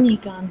There's a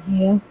picked up minigun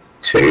here.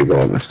 two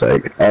by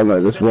mistake. Oh no,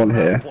 there's one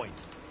here.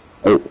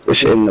 Oh,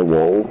 it's in the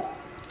wall.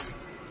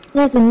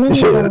 There's a You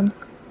see that? minigun.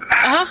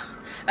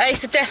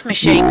 It's a death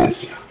machine.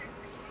 Nice.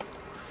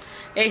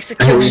 It's a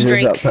kill Whose is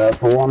that streak.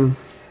 purple one?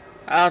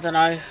 I don't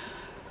know.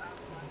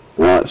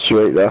 Right,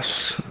 sweet.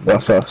 That's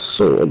us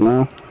sorted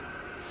now.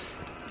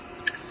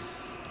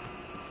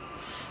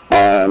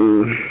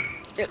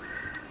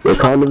 We're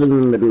kind of in the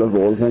middle of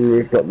all of them.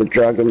 We've got the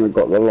dragon, we've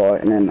got the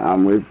lightning,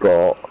 and we've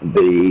got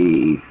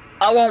the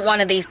I want one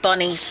of these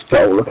bunnies.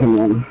 skull-looking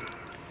one.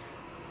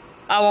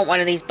 I want one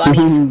of these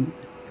bunnies.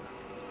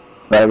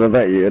 Babe, I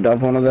bet you'd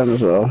have one of them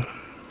as well.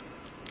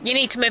 You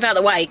need to move out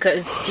of the way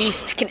because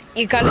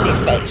you got in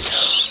his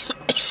face.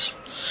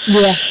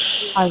 Yeah,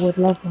 I would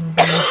love one of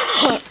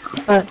them.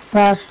 But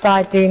first,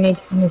 I do need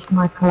to finish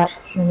my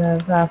collection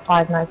of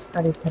Five Nights at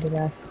Freddy's teddy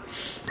bears.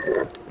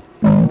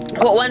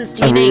 What ones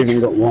do you Have you need?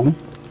 even got one?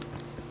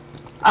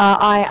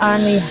 I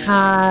only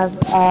have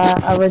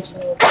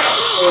original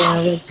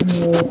You Freddy.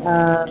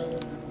 have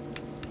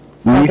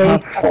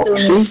I still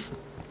need... Foxy?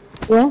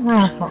 Yeah, I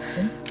have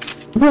Foxy.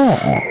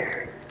 Yeah.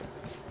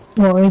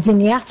 Well, he's in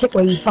the attic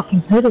where you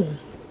fucking put him.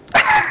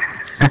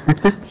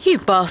 You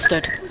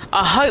bastard.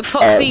 I hope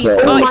Foxy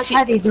Okay. All my bites you.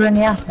 teddies are in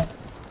the attic.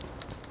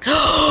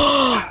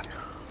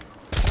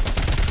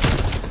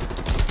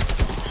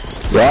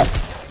 Yeah.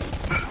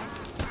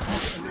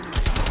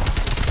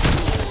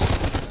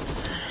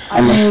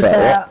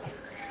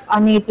 I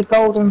need the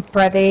golden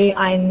Freddy.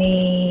 I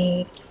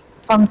need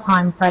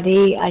Funtime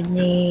Freddy. I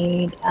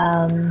need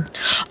I want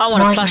a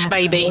Nightmare plush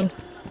baby.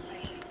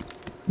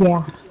 Freddy.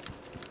 Yeah.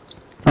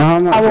 How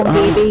much? I want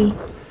BB.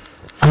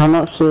 How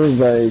much do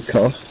they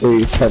cost,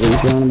 the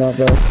pedals you on about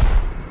those?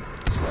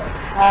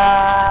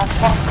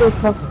 Foxy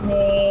cost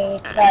me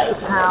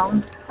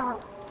 £30.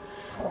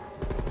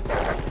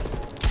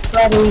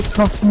 Freddy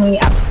cost me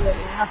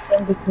absolutely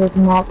nothing because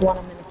Mark 1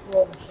 I'm in a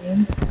claw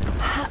machine.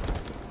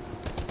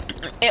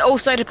 It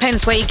also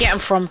depends where you get them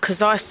from,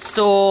 because I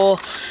saw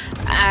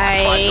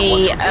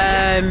a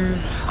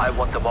I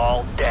want them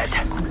all dead.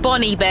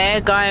 Bonnie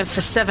Bear going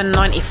for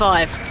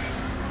 $7.95.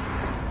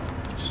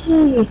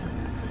 Jeez.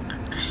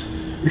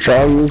 So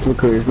I use the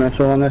cruise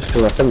missile on this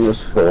because I think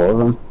there's 4 of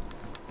them.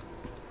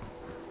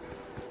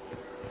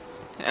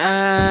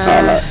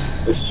 No,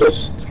 it's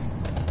just...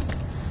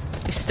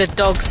 It's the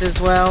dogs as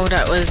well,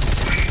 that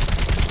was...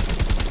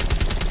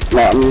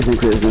 No, I'm using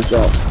cruise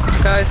missile.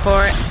 Go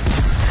for it.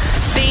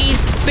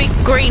 These big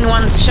green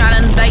ones,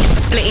 Shannon, they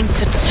split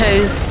into 2.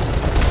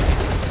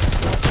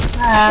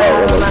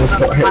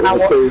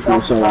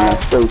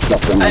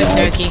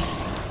 Okey-dokey.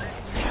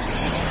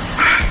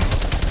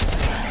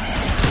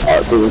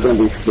 Alright, so there's going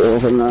to be 4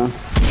 of them now.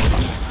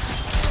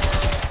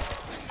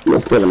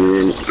 Let's get them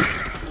in.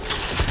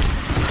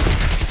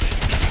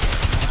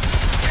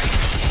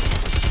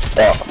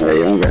 Oh, there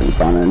you go, I'm getting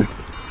fun in.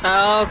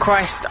 Oh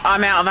Christ,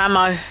 I'm out of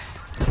ammo.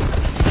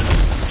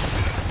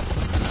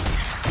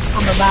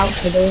 I'm about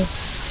to do.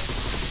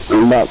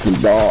 I'm about to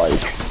die.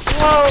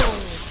 Whoa!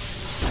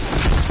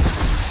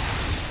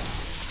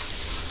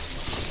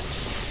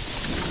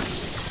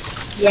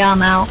 Yeah,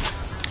 I'm out.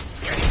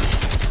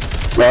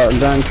 Right,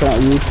 don't try,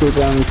 you should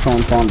try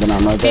and find an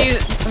ammo. If you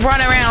run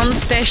around,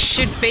 there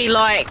should be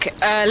like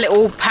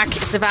little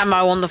packets of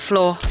ammo on the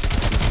floor.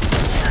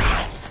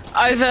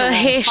 Over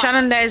here,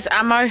 Shannon, there's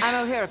ammo.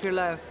 Ammo here if you're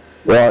low.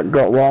 Right,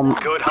 got one.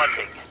 Good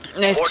hunting.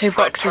 There's 2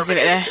 boxes of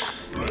it there.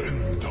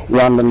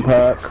 Random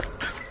perk.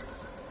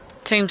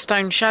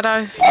 Tombstone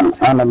Shadow.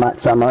 And a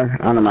max ammo.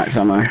 And a max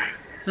ammo.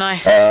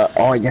 Nice.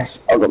 Oh yes,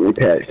 I got my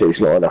PhD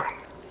slider.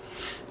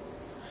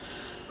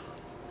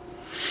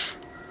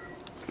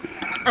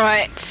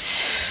 Right.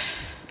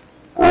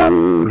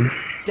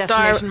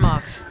 Destination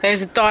marked.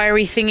 There's a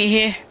diary thingy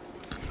here.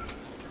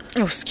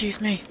 Oh,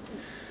 excuse me.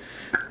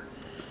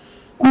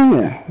 Oh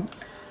yeah.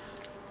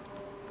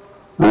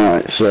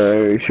 Alright,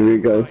 so should we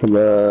go for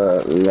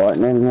the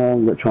lightning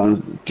one? Which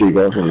one do you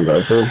guys want to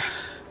go for?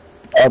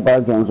 Our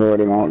bad one's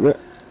already marked it.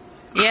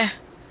 Yeah.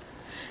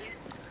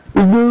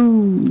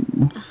 Woo!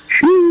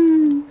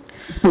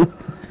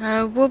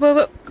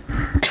 Whoop.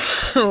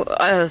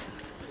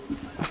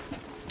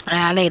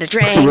 I need a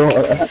drink.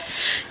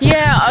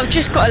 Yeah, I've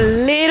just got a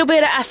little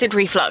bit of acid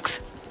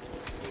reflux.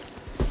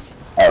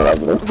 I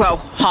love it. Well,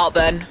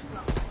 heartburn.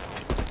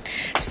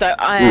 So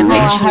I am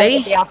I literally...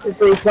 hate the acid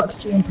reflux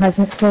during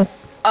pregnancy.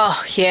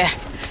 Oh, yeah.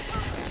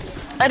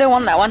 I don't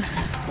want that one.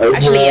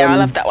 Actually, yeah, I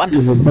love that one.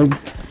 There's a big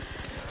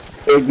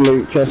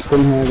loot chest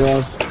in here,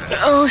 guys.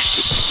 Oh,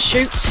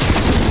 shoot.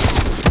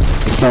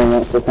 Someone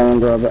wants to come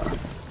and grab it.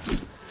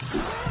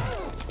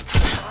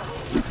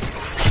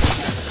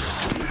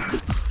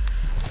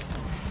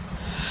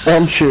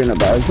 I'm shooting at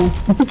Basil.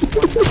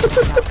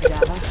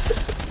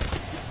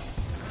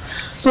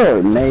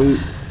 Sorry, mate.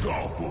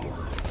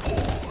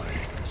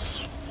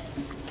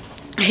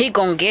 He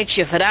gonna get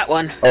you for that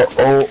one.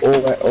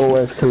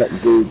 Always collect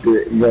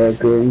the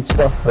green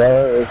stuff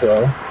there as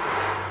well.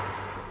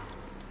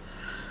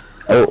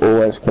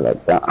 Always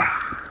collect that.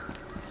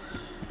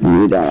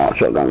 You don't want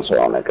shotgun,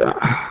 so I'll make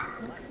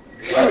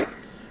that.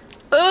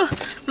 Oh,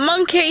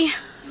 monkey!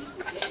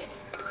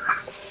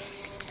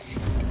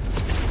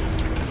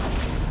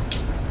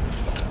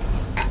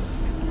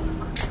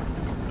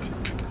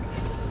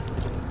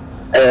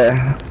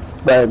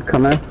 Babe,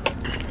 come in.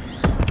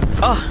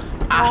 Oh,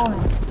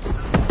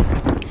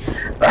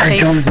 I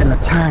jumped in a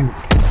tank.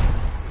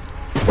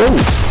 Oh!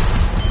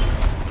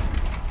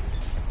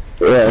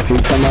 Yeah, if you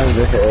come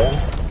over here.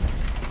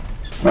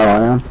 Oh, I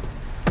am.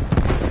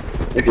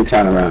 If you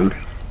turn around.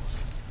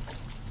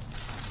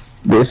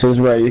 This is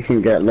where you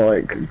can get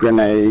like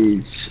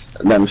grenades,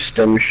 them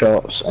stim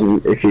shots,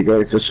 and if you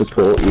go to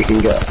support you can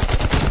get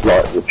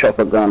like the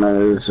chopper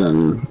gunners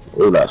and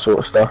all that sort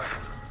of stuff.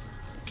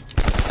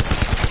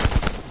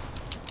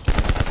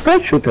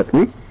 Don't shoot at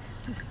me.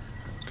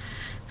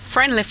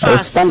 friendly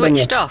fire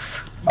switched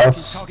off.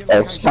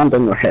 I'll stand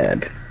on your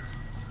head.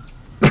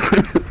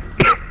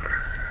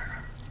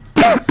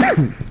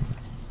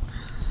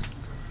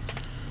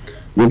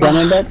 You going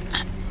in bed?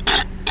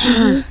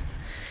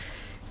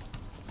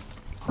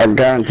 I'm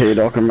guaranteed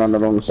I can run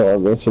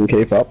alongside this and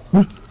keep up.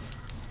 I'm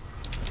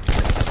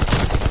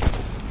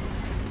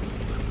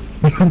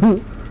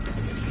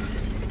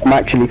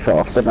actually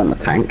faster than the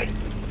tank.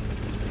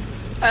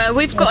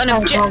 We've got an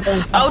object.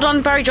 Hold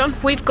on, Barry John.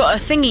 We've got a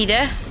thingy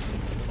there.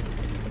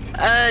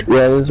 Yeah,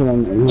 there's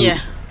one.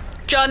 Yeah.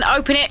 John,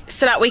 open it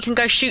so that we can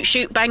go shoot,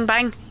 shoot, bang,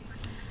 bang.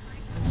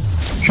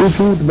 Shoot,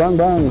 shoot, bang,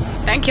 bang.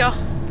 Thank you.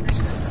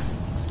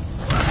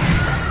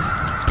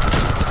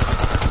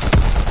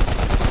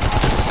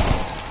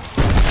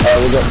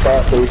 We got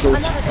 5 people.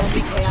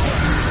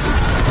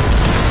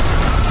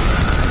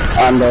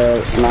 And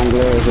an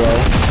angler as well.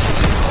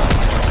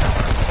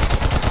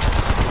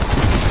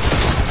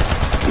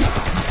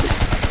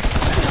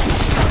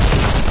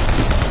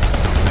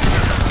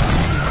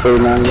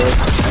 3-man guys.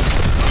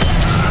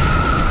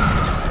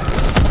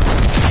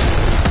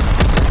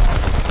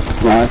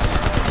 Nice.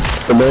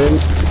 Kaboom.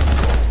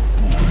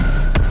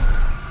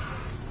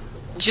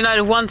 Do you know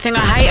the one thing I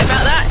hate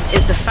about that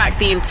is the fact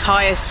the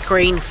entire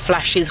screen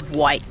flashes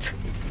white.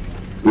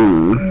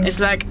 It's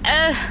like,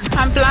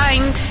 I'm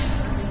blind.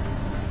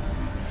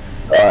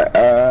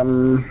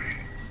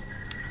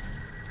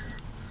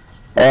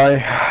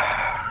 Alright,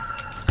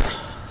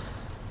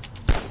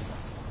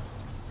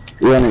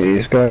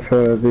 Let's go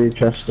for the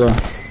Chester.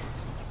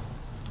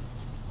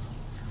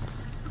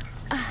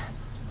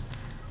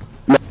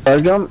 Low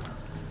jump.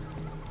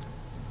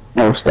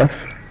 Oh, Steph.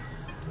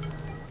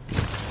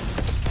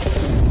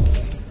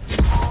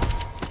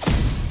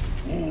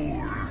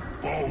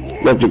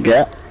 What'd you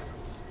get?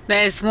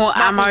 There's more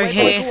ammo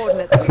here.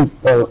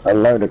 Oh, a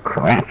load of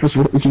crap is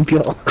what you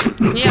got.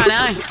 Yeah,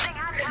 I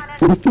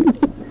know.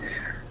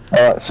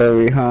 Alright, so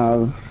we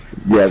have,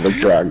 yeah, the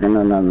dragon,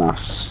 and then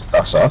that's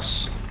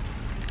us.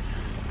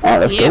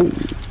 Alright, let's go.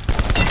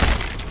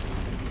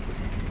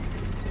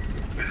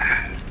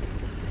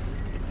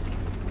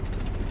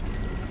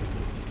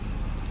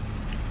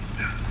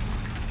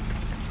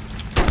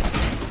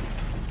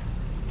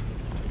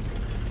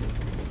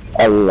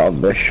 I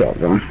love this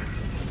shotgun.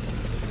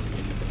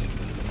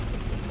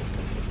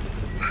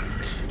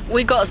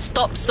 We got a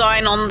stop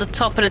sign on the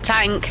top of the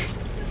tank.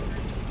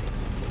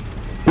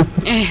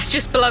 It's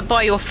just below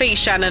by your feet,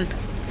 Shannon.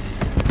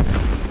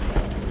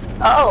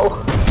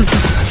 Oh.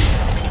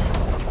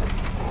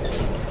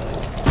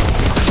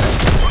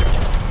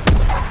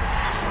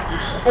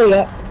 Oh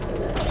yeah.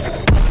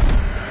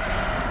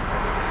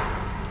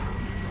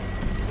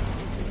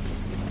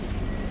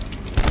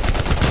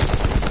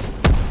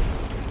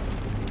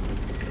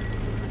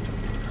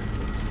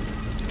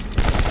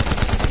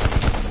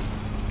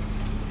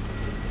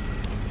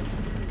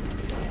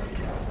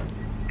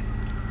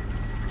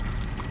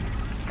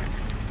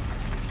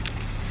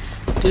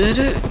 Do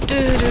do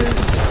do do.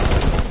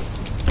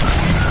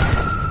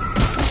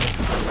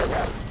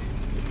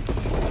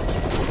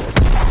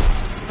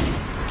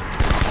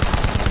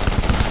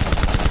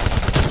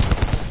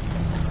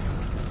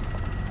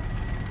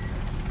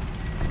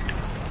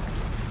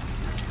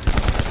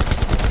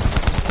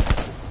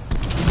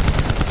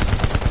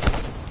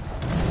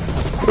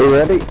 You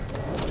ready?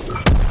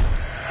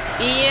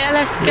 Yeah,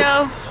 let's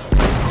go.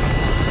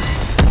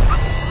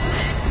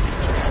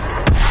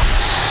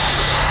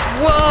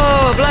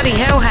 Whoa, bloody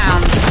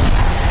hellhounds.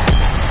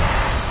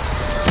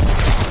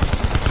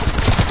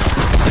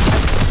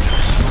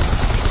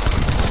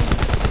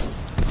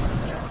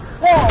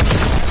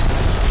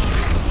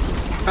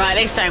 Right,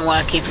 this ain't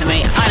working for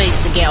me. I need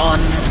to get on.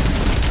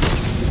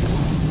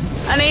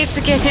 I need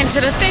to get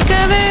into the thick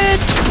of it.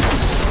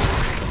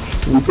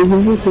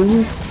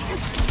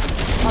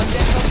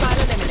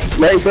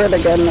 Very good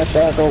again in the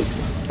circle.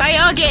 They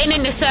are getting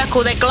in the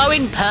circle. They're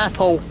glowing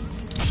purple.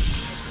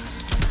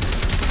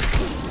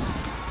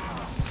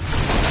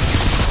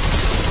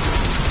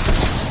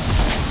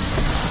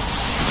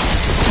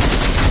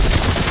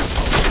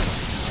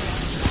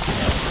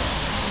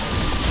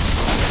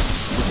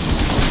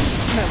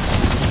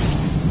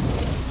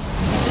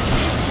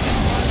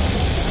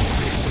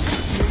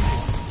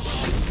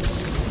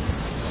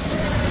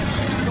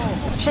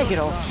 Shake it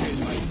off.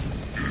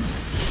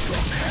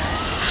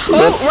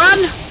 Oh,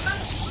 run!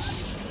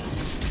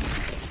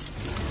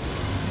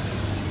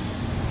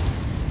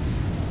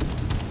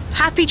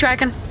 Happy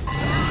dragon.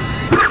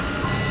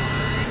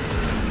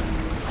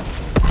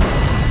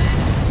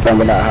 Don't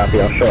be that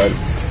happy, I'll show him.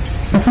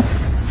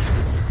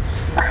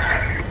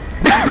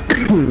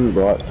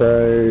 Right,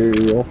 so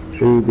off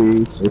to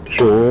the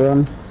secure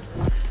one.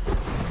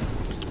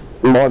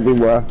 Might be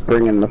worth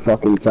bringing the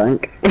fucking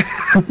tank.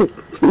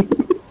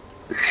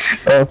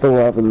 After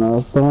what happened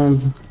last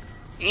time.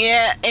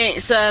 Yeah,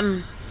 it's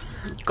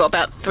got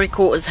about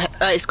 3/4.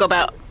 It's got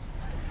about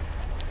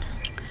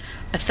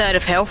a third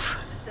of health.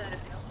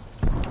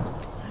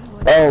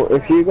 Oh,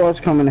 if you guys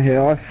come in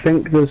here, I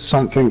think there's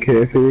something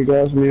here for you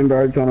guys. Me and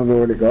Barry John have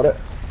already got it.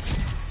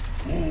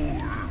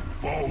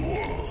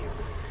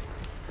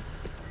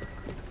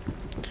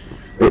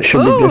 It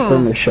should be just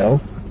on the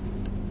shelf.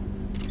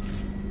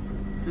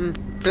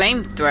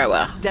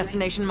 Flamethrower.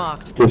 Destination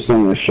marked. Just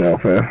on the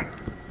shelf here.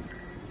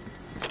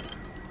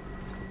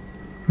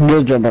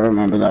 Good job, I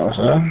remember that was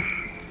there.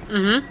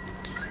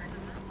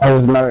 I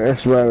was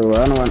noticed where we were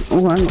and I went, oh,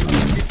 hang on a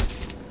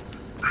minute.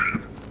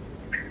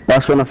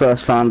 That's when I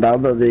first found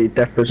out that the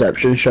depth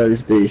perception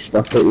shows the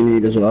stuff that we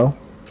need as well.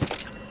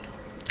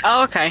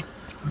 Oh, okay.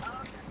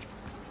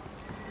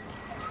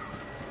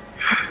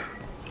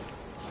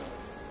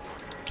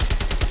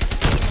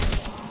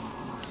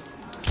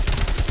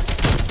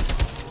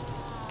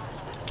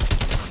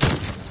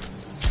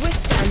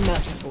 Swift and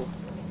merciful.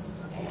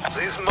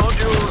 These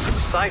modules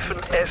siphon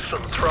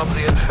essence from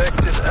the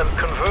infected and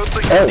convert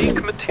the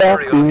unique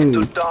material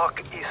into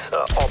dark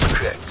ether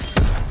objects.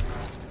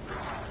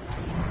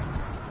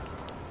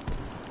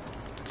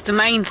 It's the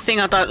main thing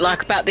I don't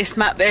like about this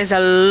map. There's a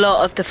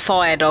lot of the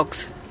fire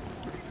dogs.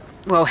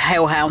 Well,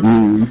 hellhounds.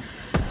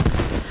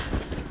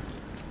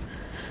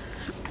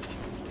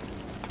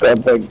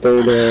 That big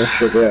dude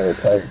should be able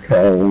to take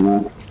care of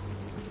him.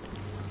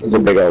 There's a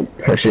big old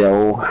pushy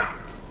old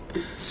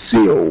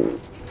seal.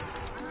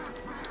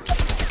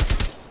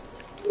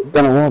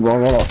 Don't know what, but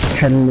I've got like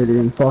 10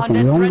 million fucking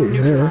Undead threat zombies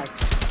here. neutralized.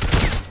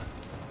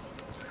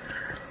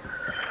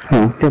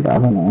 Oh, get that,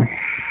 haven't I?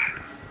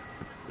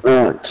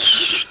 Right.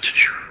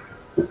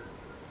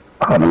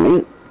 Pardon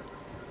me.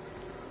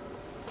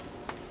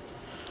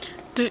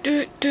 Do.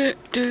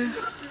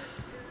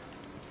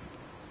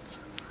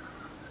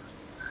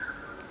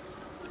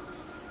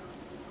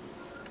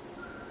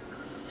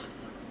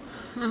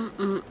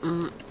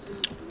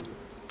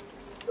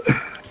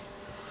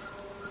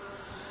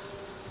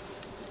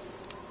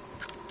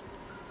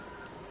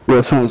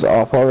 This one's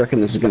up. I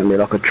reckon this is going to be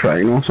like a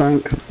train or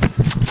something.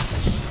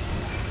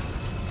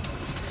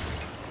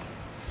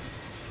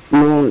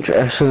 Launch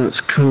essence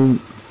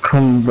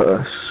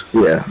converse.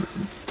 Yeah.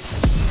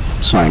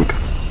 Sank.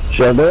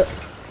 Should I do it?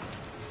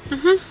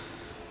 Units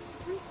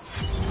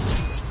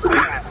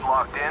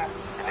locked in.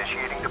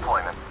 Initiating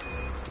deployment.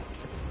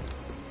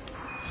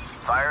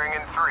 Firing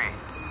in 3,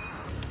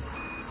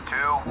 2,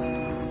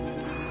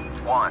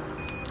 1.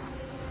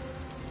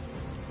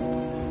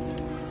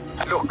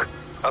 Look,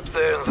 up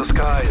there in the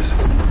skies.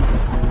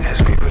 As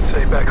we would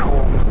say back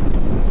home,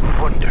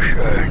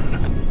 wunderschön.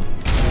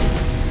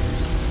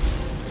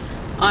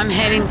 I'm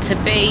heading to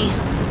B.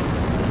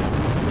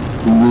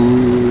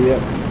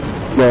 Yep.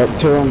 Well,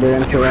 2 on B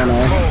and 2 on A.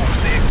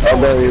 I'll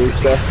go with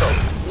stuff.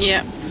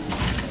 Yep.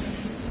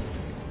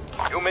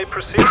 You may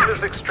proceed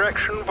with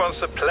extraction once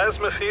the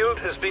plasma field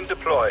has been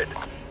deployed.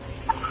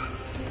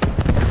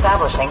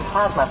 Establishing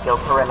plasma field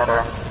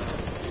perimeter.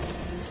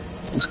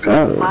 Let's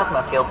go.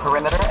 Plasma field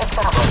perimeter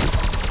established.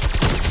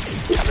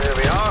 There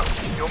we are.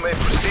 You may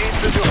proceed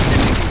with your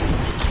mission.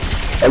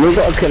 Have we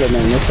got to kill him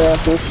in this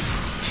circle?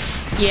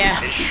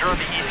 Yeah. Ensure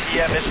the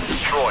ECM is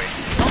destroyed.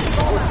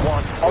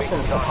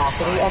 Essence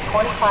capacity at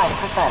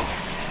 25%.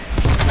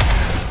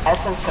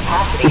 Essence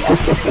capacity at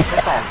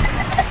 50%.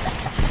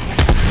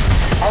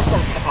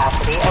 Essence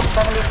capacity at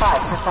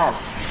 75%.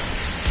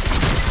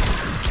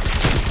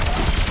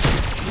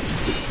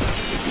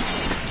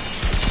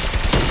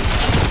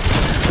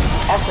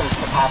 Essence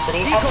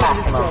capacity at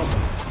maximum.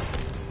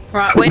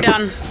 Right, we're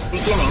done.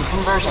 Beginning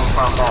conversion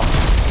process.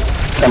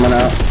 Coming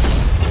out.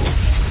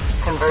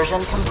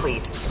 Conversion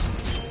complete.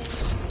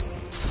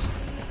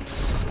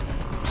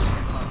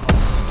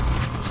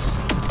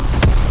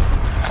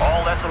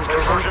 All essence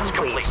conversions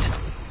complete.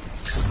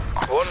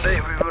 One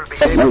day we will be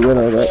I'm able to good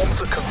at it. perform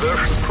the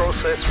conversion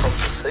process from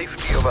the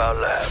safety of our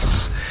labs.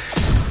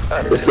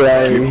 And This is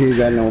how easy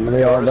they normally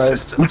your are, though.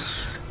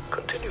 assistance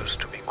continues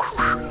to be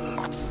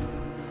crucial.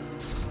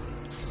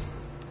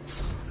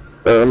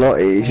 They're a lot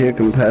easier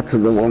compared to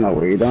the one that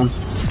we done.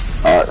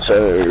 Alright,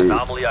 so...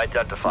 Anomaly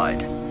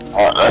identified.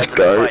 Alright, let's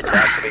go. Identified to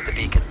activate the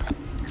beacon.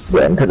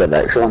 Get into the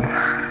next one.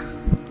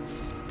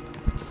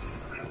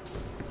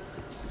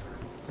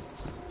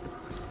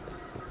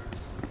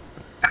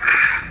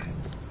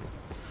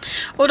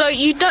 Although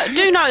you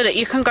do know that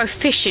you can go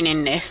fishing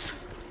in this.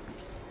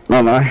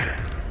 No, no.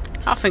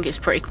 I think it's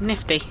pretty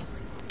nifty.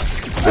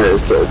 It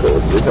is pretty cool,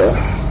 to be fair.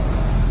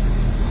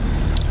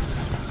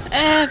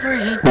 Every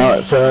day.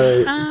 Alright,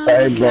 so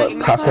they've got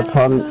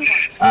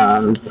Pack-a-Punch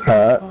and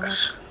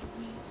Perks.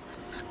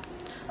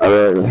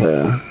 Over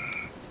here.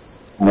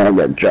 I'm gonna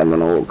get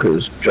Juggernaut,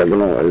 because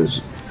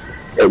Juggernaut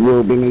it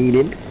will be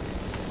needed.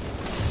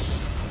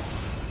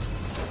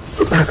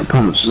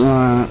 Pack-a-Punch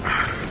that.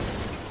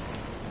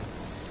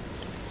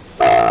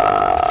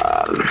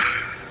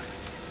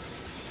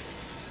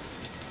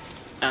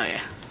 Oh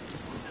yeah.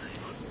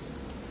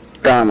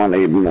 Damn, I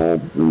need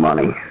more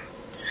money.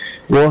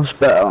 What's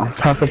better,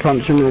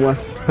 Pack-a-Punch in the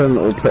weapon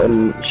or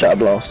putting Shatter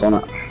Blast on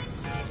it?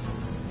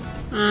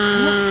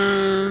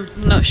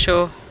 Not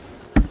sure.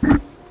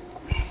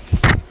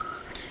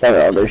 Maybe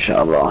I'll do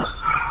Shatter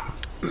Blast.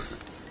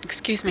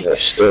 Excuse me. They're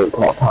still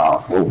quite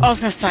powerful. I was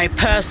going to say,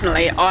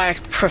 personally, I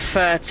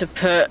prefer to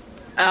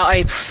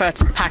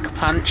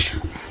Pack-a-Punch.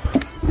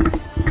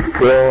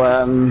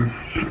 Well,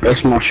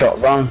 it's my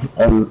shotgun,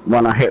 and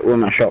when I hit with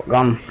my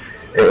shotgun,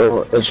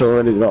 it's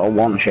already got a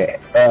one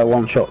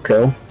shot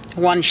kill.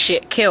 One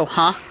shit kill,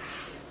 huh?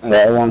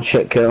 Yeah, one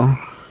shit kill.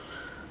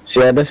 So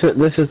yeah, this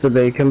is the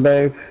beacon,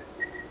 babe.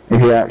 If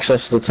you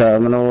access the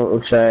terminal,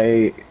 it'll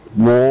say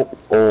warp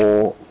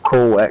or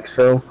call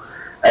exfil.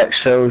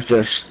 Exfil's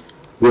just,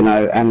 you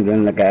know,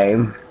 ending the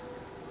game.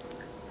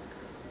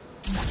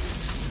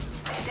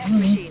 Death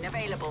machine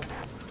available.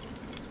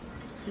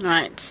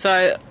 Right,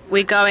 so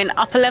we go in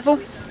upper level.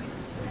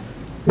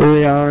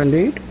 We are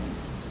indeed.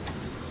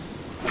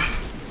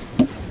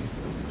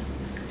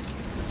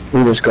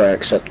 We just gotta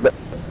accept it.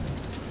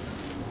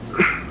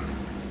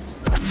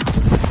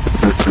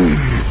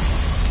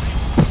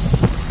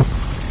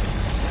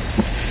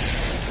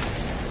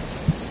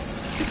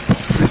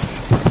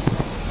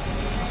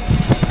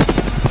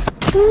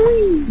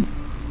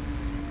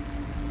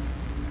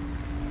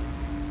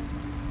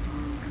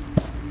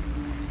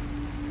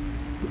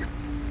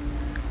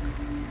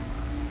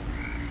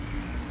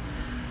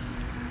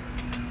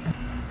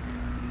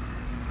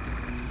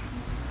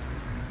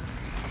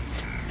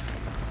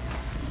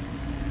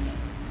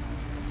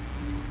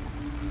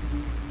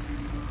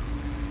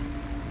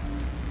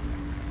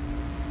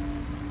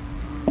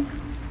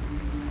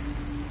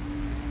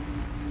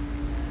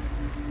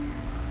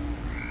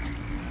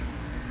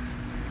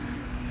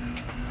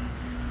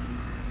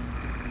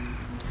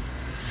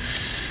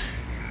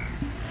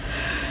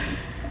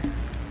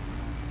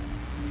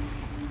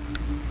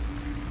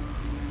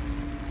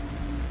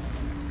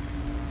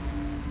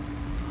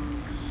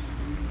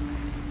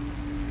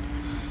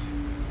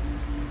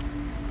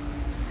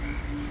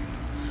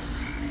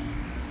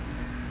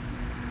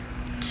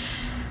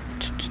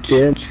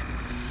 Yeah.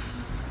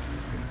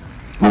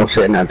 I'm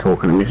sitting there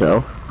talking to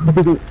myself.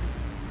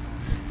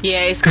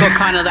 Yeah, it's got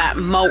kind of that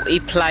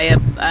multiplayer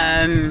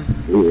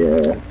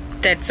Yeah.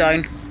 Dead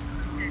Zone.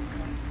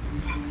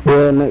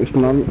 Yeah, next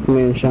month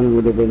me and Shannon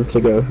would have been to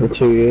go for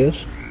 2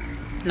 years.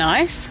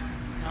 Nice.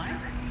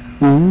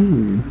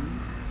 And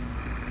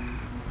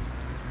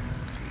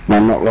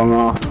not long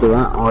after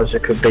that,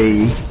 Isaac could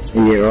be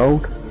a year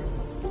old.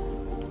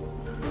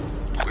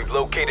 We've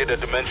located a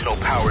dimensional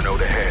power node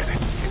ahead.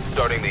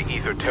 Starting the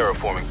ether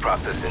terraforming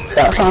process in this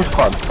That sounds region.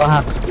 quite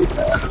bad, to be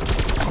fair.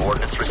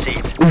 Coordinates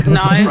received.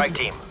 No. Strike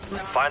team,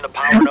 find the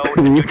power node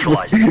and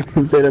neutralize it.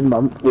 Within a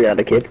month, we had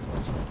a kid.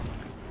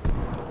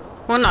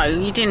 Well, no,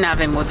 you didn't have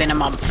him within a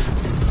month.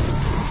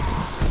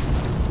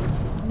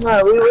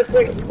 No, we were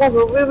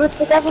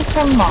together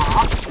from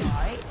March.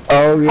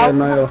 Oh yeah,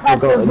 no, I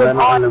forgot. Then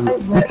I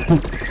forgot.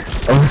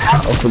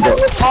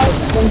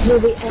 Until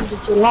the end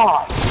of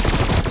July.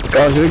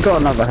 Guys, we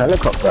got another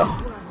helicopter.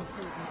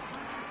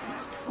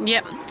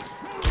 Yep.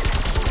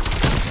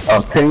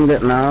 I've pinged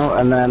it now,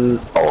 and then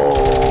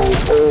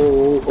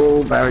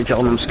oh, Barry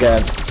John, I'm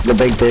scared. The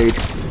big dude.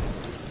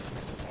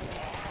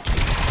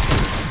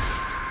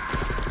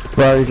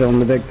 Barry John,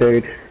 the big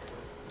dude.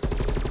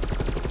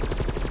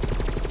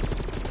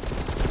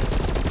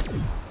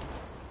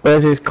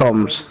 Where's his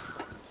comms?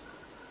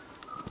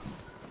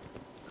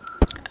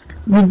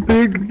 The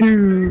big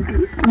dude.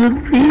 The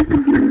big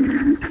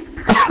dude.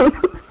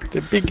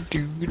 The big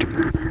dude.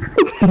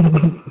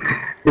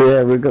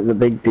 Yeah, we've got the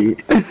big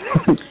dude.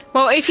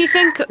 Well, if you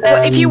think,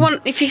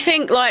 if you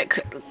think like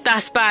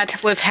that's bad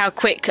with how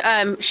quick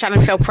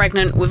Shannon fell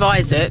pregnant with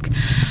Isaac,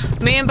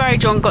 me and Barry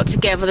John got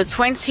together the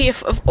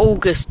 20th of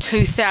August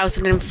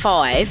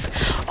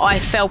 2005. I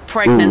fell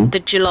pregnant the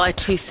July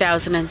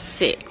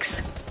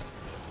 2006.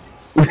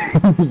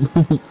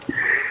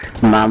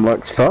 Man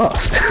works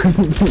fast.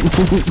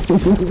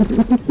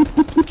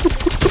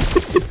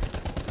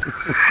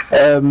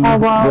 Oh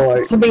well,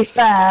 right. to be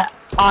fair,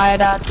 I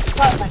had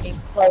quite many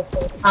close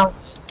encounters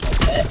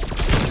with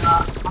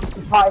it. I'm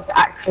surprised it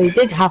actually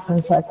did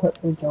happen so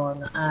quickly,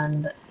 John,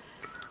 and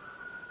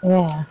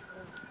yeah.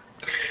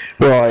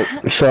 Right,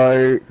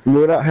 so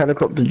will that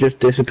helicopter just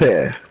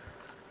disappear?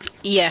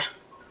 Yeah,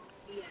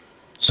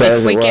 So If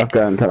is we it worth get-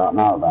 going to that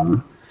now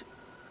then?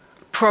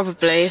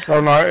 probably.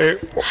 Oh no,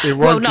 it Well,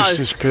 won't no, just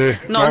disappear.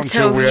 not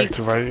until we you-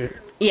 activate it.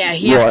 Yeah,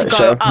 you have to Right, go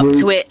so if up we-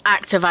 to it,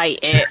 activate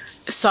it.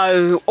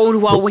 So all the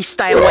while we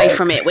stay away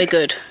from it, we're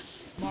good.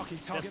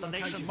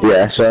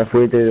 Yeah, so if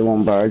we do the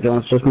one Barry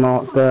John's just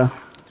marked there.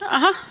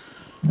 Uh huh.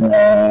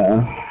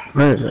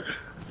 Where is it?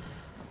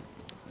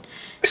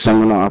 Because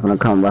I'm not having to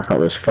come back up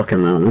this fucking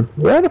mountain.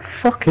 Where the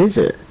fuck is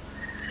it?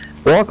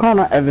 Why can't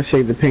I ever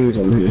see the pings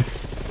on here?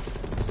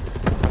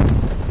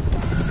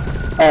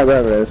 Oh,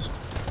 there it is.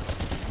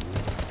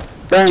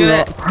 Dang Do you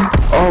it.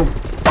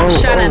 Oh,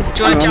 Shannon, do you want hang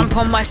to on. jump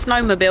on my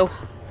snowmobile?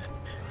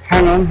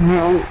 Hang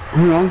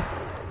on.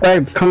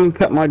 Babe, come and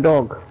pet my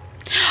dog.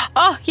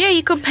 Oh, yeah,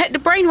 you could pet the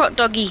brain rot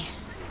doggy.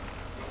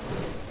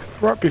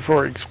 Right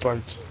before it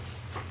explodes.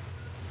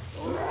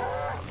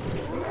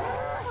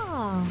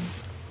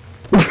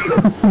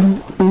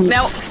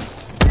 Now,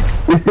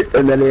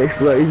 And then he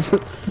explodes.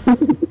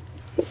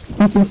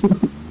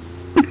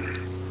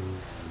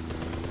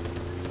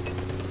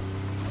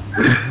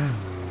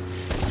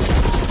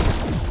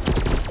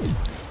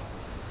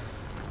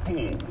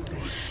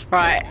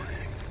 right,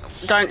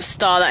 don't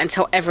start that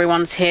until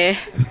everyone's here.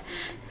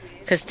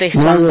 Because this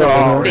one's a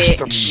Oh, It's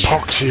the bitch.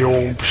 poxy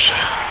orbs.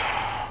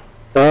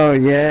 Oh,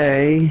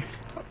 yay.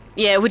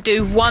 Yeah, we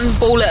do one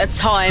ball at a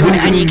time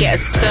and you get a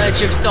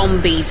surge of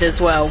zombies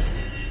as well.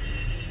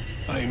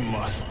 I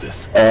must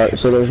Alright,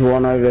 so there's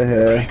one over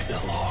here.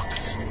 the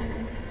locks.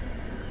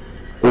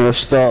 We'll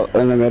start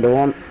in the middle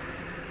one.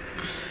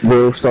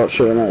 We'll start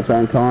shooting at the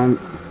same time.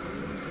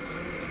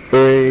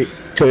 3,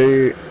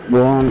 2,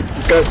 1,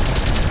 go!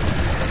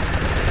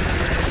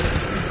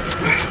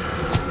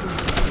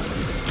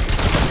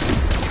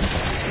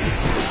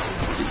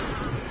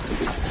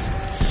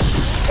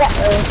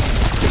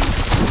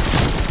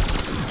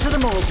 To the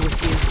morgue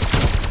with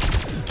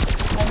you.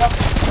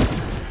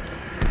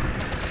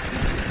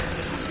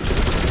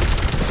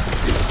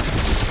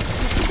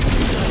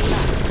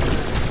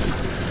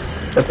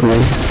 That's me.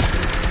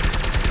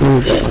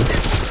 Oh, God.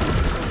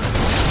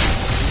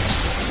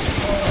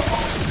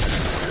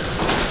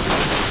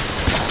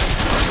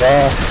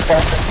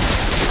 Fuck.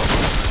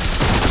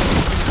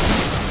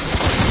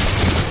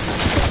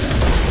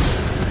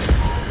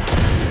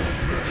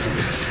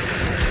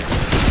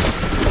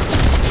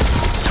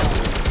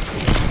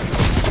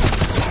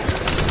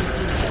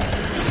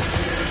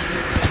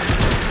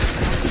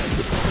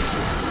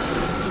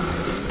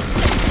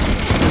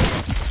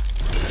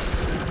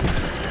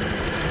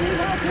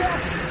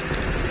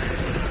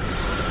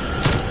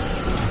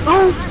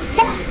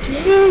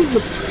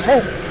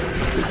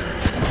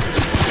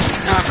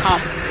 No, I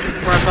can't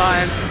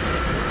revive.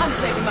 I'm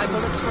saving my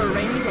bullets for a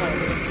rainy day.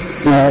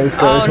 No, it's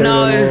Oh, okay,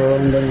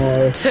 no. don't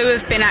worry. 2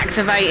 have been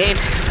activated.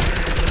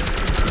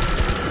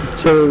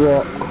 So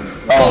what?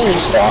 Oh,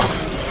 fuck.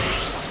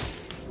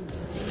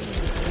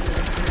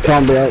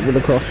 can't be out with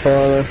the crossfire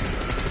though.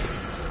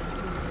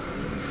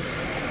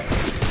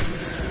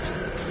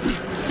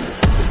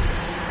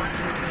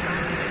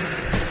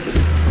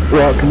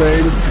 Right,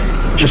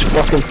 Kaboom. Just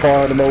fucking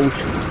fire the balls.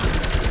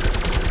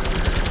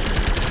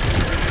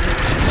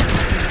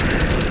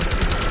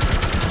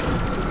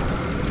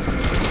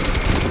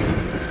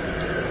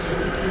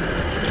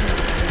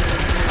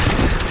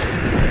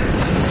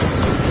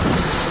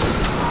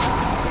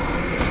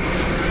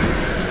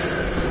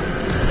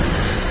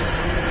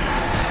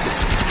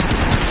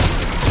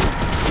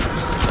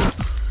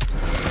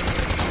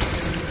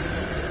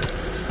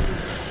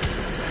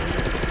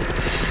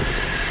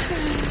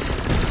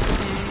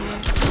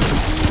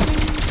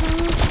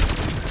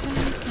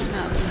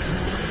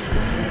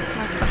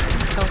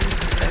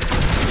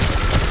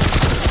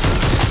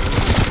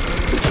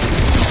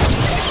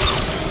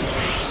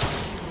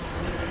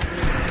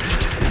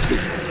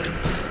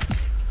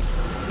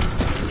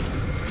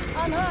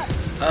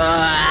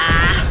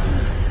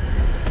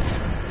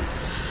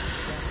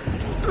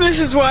 This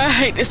is why I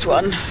hate this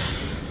one.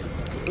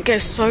 It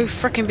gets so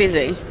freaking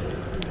busy.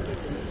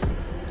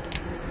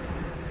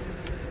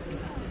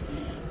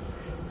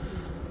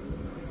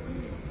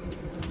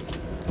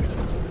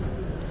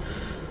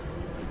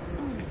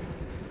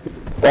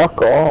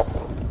 Fuck off.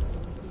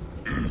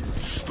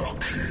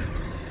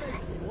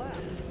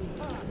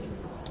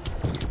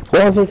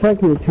 Why is it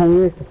taking you 10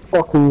 years to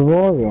fucking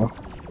revive you?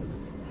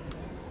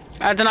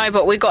 I don't know,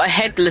 but we got a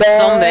headless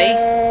zombie.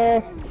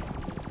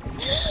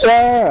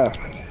 Yeah.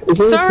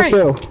 Sorry.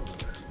 Oh.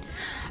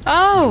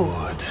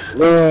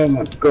 Oh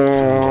my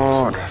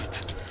god.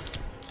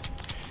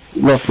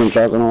 Lost my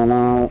dragon on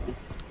out.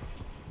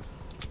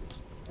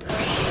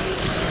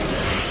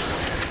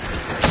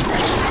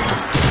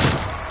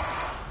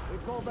 We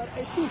call that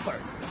a twofer.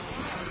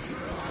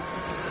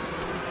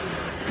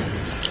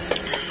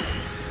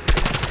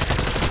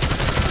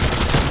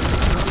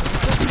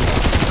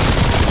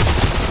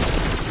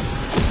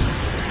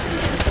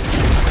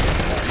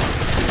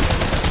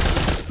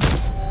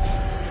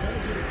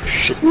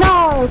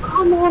 No,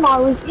 come on, I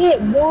was hit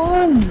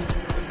one.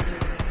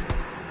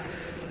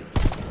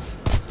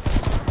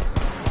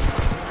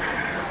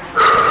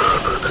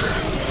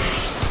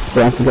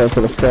 We have to go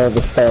for the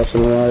furthest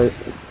person right.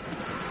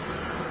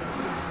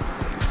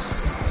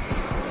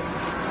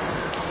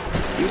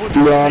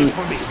 Run.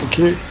 Thank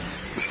you.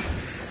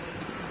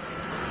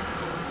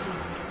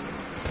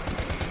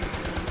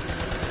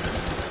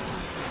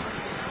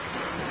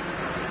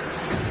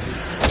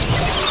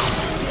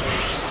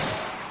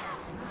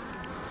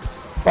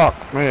 Fuck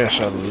me, it's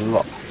a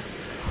lot.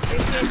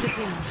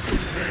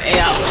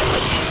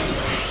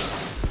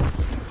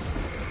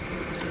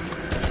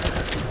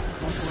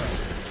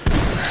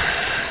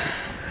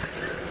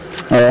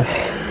 Yeah.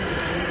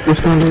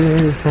 Just gonna do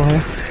the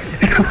fire.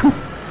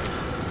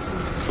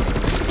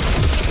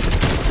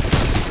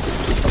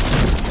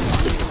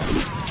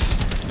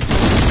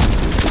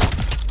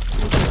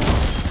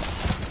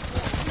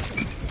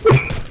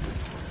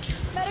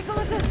 Medical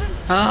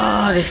assistance.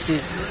 Oh, this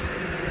is...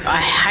 I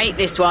hate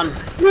this one.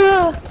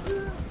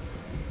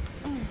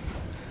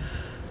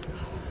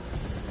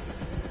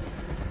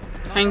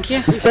 Thank you.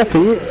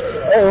 Steffi,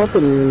 oh, I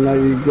didn't even know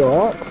you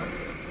got up.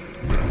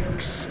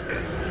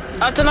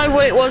 I don't know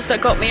what it was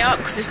that got me up,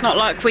 because it's not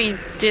like we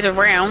did a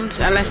round,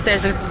 unless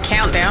there's a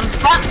countdown.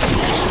 I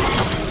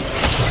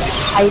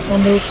hate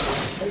zombies.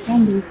 I hate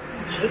zombies.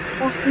 I hate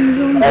fucking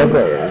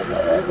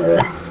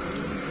zombies.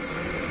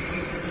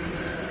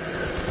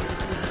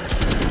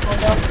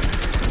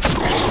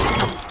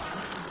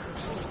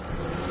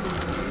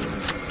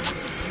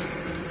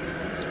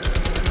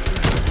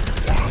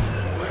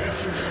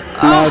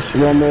 Nice,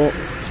 one more.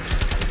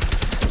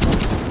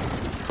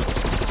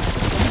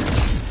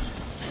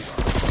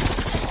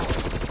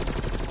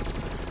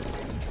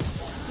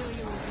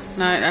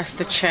 No, that's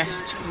the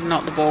chest,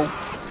 not the ball.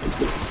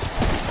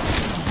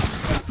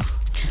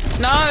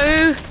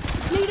 No!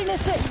 Needing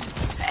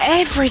assist.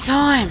 Every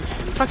time!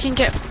 Fucking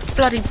get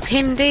bloody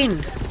pinned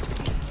in.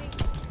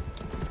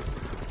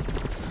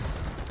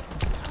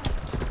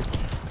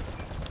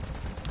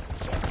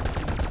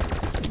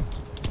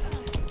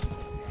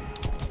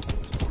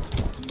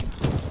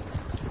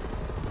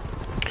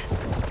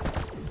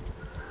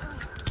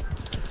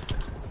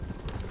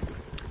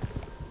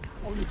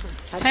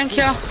 Thank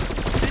you.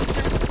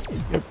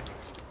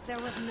 There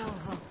was no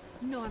hope,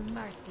 nor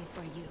mercy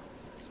for you.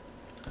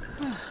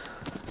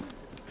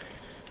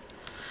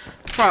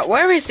 Right,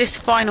 where is this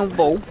final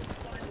ball?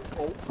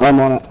 I'm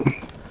on it.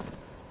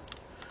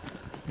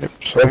 Yep,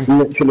 It's same.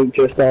 literally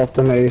just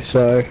after me,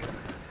 so...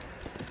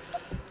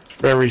 It's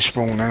very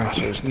small now,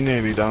 so it's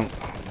nearly done.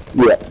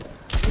 Yeah.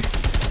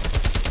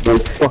 I'm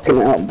fucking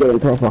it up doing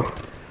proper.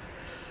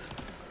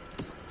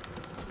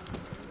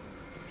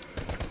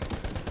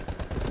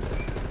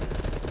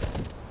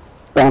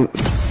 Done.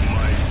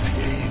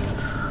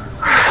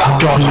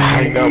 God,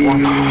 I hate that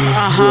one.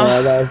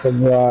 Yeah,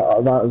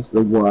 that was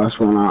the worst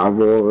one out of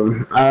all of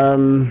them.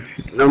 I'm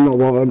not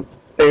bothered.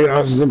 Who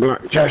has the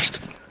black chest?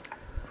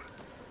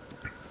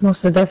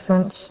 What's the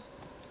difference?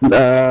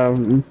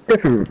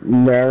 Different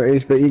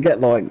rarities, but you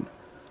get like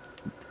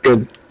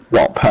good,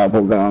 what,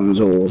 purple guns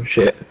or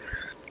shit.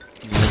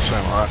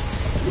 Something like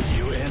that.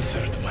 You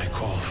answered my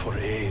call for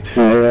aid.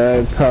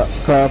 Yeah,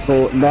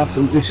 purple. That's,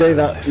 you see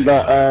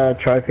that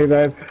trophy,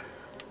 babe?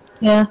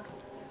 Yeah.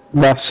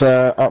 That's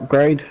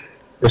upgrade.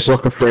 It's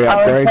like a free Oh, it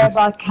upgrade. says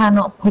I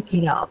cannot pick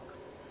it up.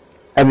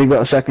 Have you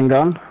got a second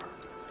gun?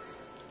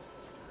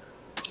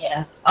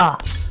 Yeah. Ah.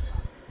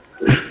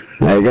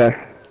 There you go.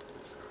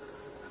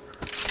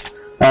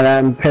 And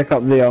then pick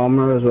up the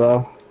armor as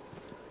well.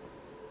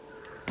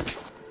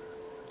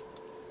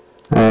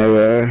 There you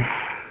go.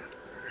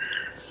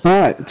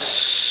 Right.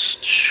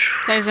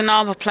 There's an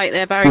armor plate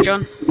there, Barry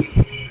John.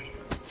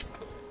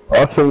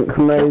 I think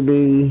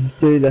maybe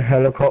do the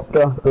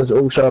helicopter. There's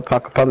also a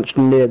pack-a-punch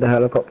near the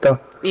helicopter.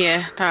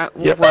 Yeah, that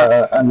will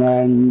work. And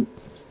then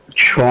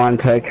try and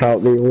take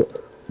out the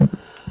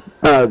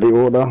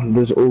order.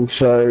 There's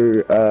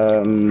also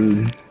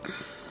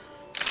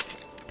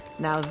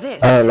Now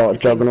this like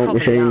is being juggernaut properly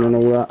machine and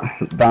armed. all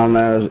that down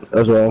there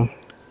as well.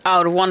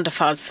 Oh, the Wonder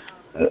Fuzz.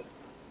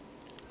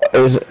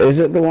 Is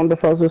it the Wonder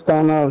Fuzz that's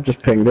down there? I've just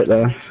pinged it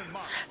there.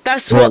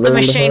 That's What, what the the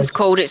Wonder machine's Fuzz?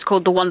 called. It's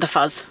called the Wonder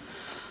Fuzz.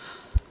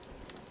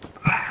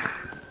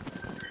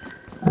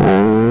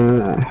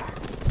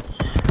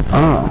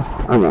 Oh,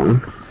 hang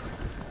on.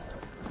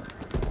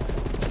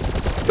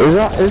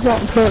 Is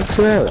that perks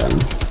there then?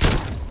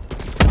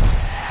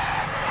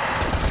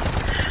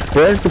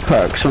 Where's the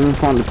perk? Someone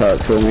find the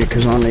perk for me,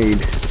 because I need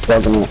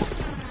juggernaut.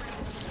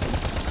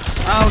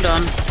 Hold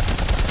on.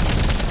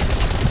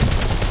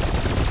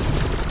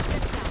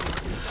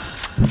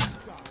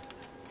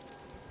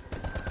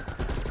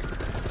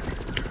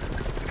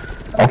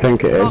 I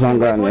think it is. I'm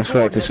going this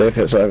way to see if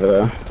it's over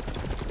there.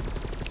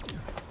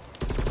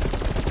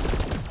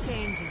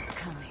 Change is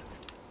coming.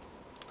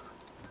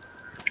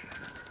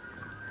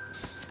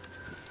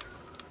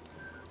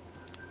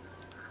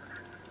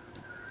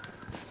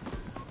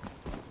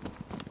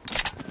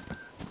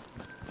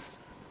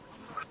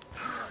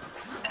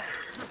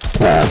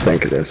 Yeah, I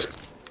think it is.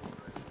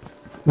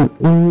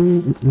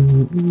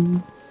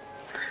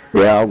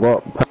 Yeah, I've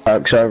got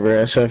perks over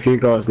here, so if you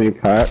guys need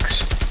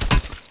perks,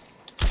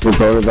 we're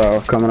probably better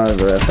off coming over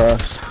there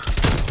first.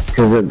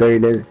 Because the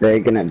dude is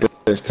big and it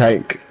does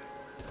take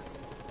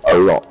a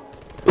lot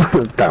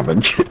of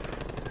damage.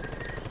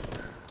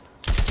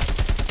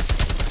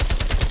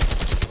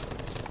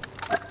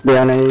 Do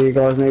any of you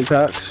guys need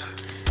perks?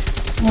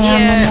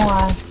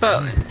 Yeah,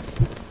 but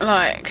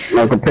like.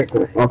 I can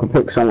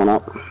pick someone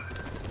up.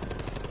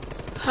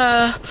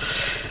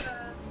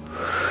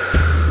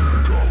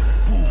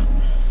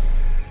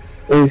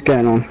 Who's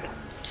going on?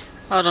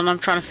 Hold on, I'm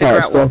trying to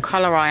figure out what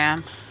colour I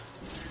am.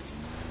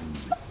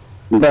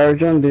 Barry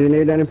John, do you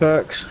need any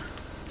perks?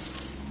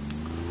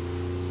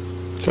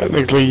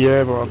 Technically,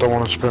 yeah, but I don't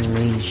want to spend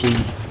the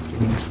easy.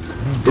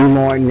 You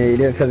might need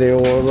it for the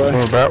order.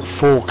 I'm about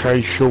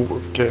 4k short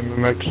of getting the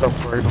next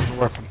upgrade on the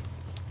weapon.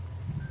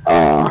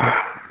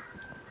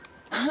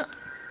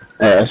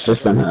 Yeah, it's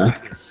just in here.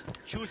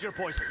 Choose your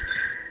poison.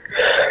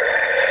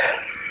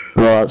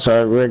 Right,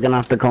 so we're gonna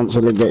have to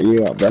constantly get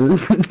you up then.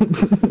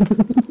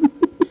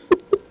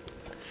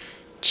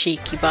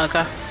 Cheeky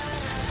bugger.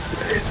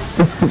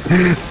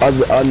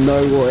 I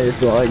know what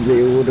it's like,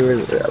 the order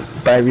is...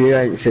 Baby, you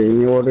ain't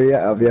seen the order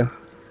yet, have you?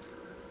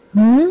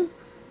 Hmm?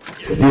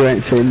 You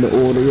ain't seen the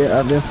order yet,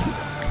 have you?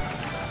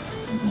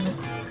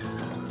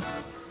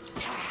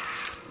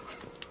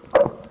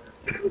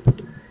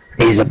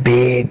 He's a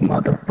big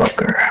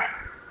motherfucker.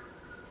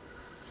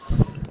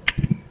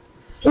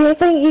 Do you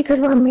think you could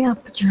run me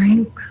up a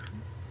drink?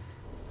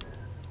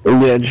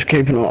 Yeah, just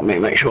keep an eye on me,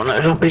 make sure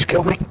no zombies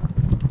kill me.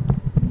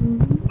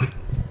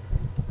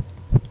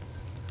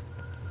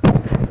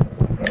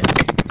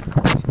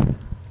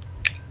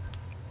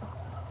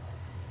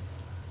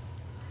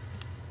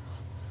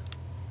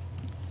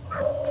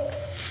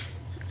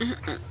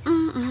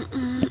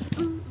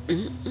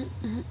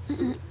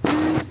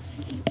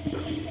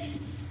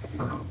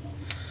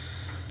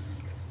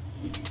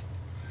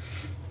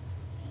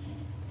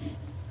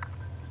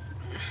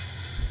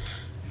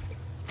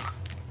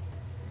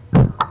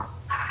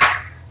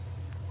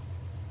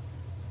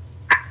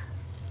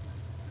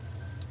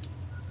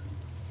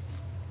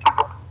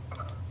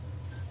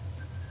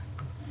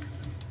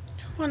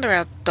 I wonder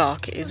how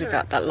dark it is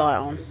without that light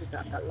on.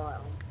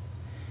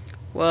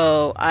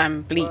 Whoa,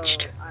 I'm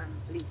bleached.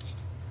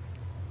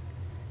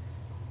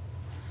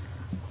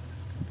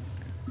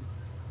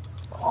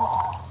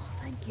 Oh,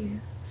 thank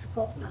you.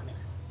 Forgot about it.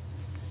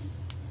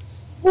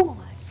 Why?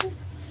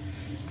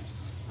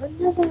 I'm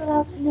never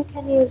allowed to nick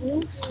any of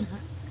your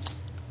snacks.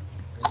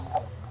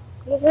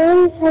 You've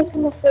already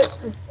taken the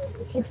foot.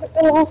 You took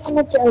the last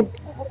one a joke.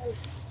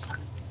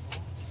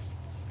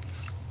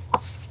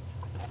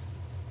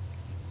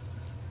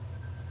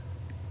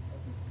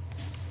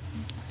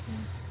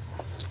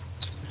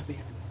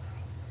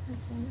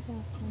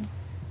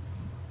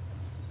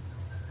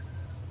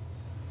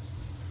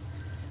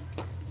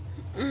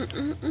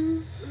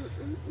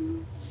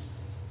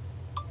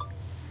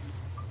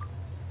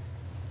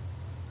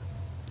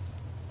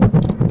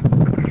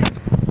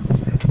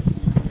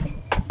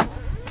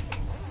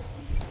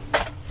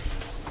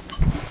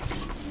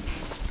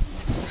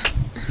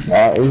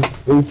 Right,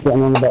 he's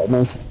getting on about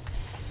me.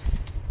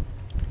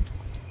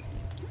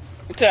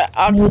 So,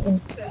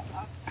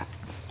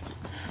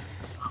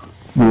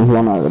 There's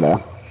one over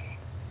there.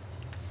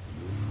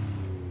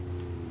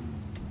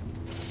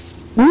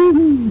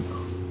 Woohoo!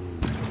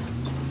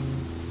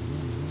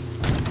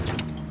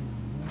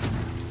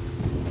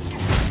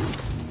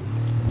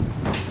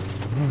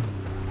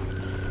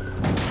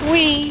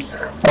 Wee.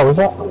 Oh,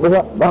 that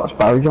was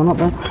Barry John up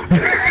there?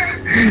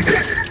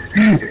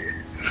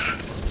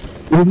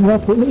 Wasn't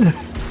that there?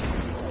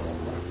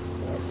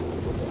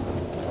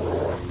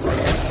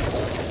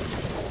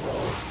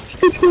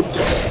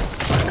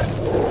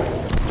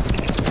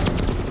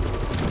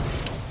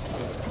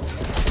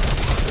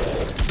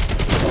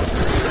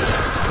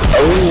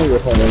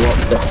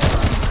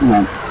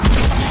 No.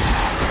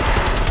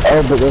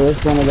 Oh, but there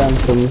is one of them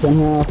things in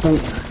here, I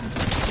think.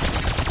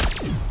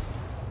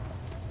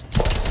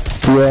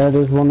 Yeah,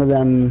 there's one of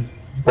them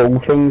ball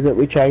things that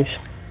we chase.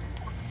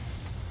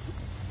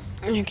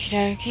 Okie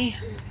dokie.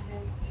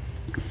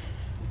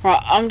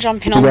 Right, I'm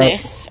jumping on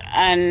this,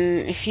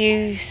 and if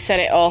you set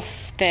it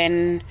off,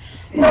 then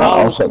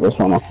I'll set this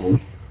one off.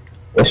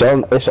 It's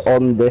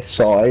on this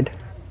side.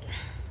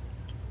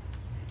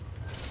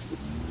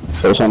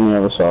 So it's on the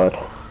other side.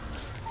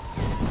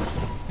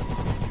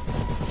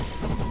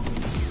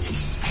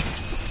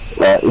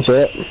 Right, you see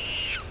it?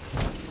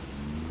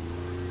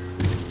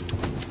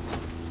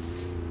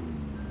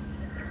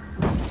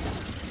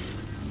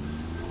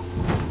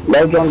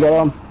 No, John, get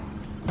on.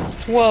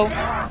 Whoa.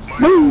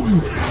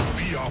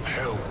 Be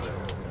upheld.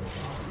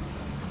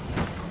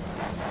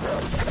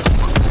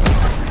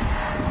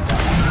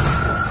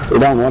 We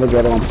don't want to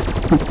get on.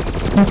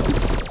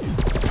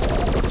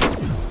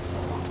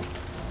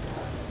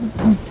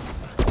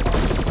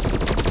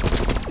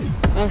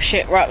 Oh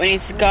shit, right, we need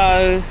to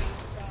go.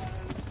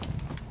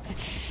 I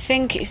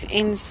think it's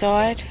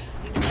inside.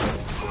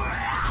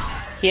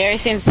 Yeah,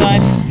 it's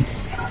inside.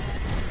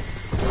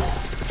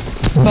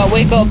 But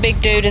we got a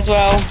big dude as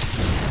well.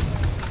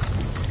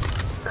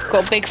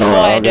 Got a big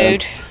fire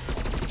dude.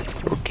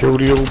 Gotta kill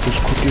the orb as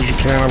quick as you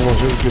can,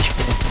 otherwise it'll just...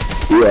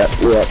 Yeah,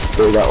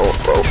 do that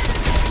also.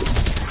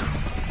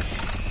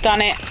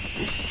 Done it.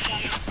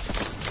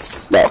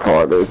 That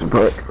fire dude's a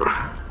prick.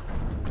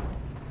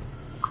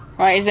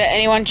 Right, is there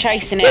anyone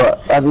chasing it? Right,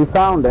 have you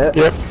found it?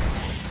 Yep.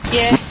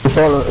 Yeah.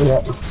 Follow it,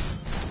 yeah.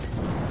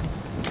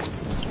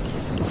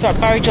 So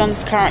Barry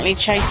John's currently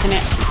chasing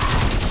it.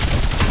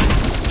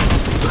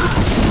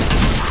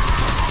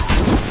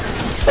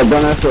 I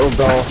don't know if it'll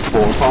go off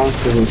 4 times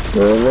because he's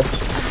furious.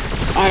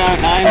 I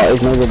don't know. Oh,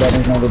 he's never dead,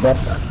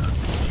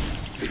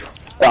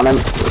 Got him.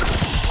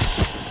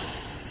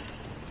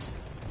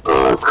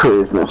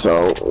 Cruise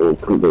missile, we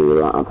can do with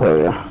that, I'll tell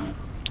you.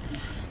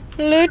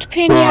 Loot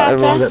Right,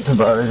 everyone pinata. get to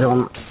Barry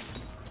John.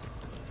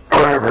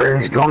 Wherever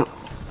he's gone.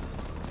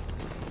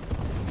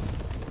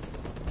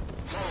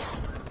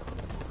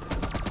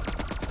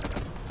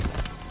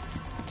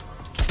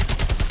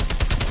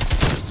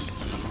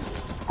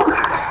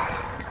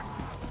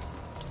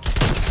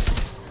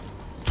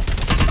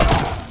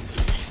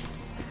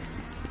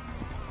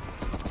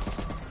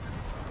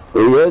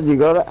 You good? You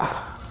got it?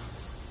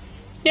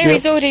 Yeah,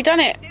 he's already done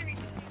it.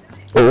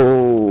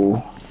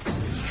 Oh.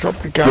 Drop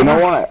the gun. You know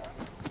what?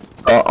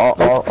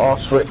 I'll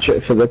switch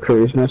it for the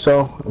cruise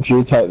missile. If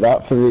you take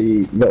that for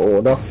the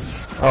order.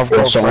 I've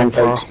got a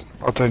flamethrower.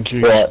 I'll take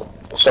you. Right.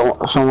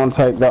 Someone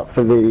take that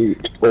for the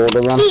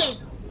order run.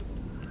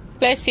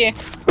 Bless you.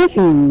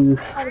 Missile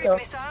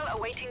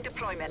awaiting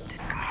deployment.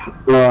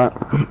 Right.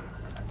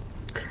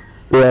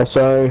 Yeah,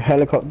 so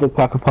helicopter,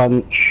 pack a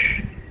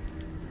punch.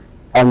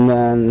 And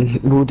then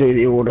we'll do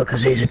the order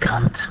because he's a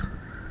cunt.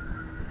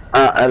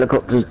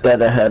 Helicopter's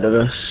dead ahead of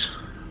us.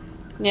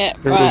 Yeah,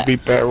 It would be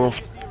better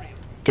off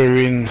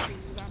doing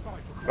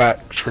that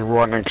so we're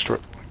right next to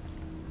it.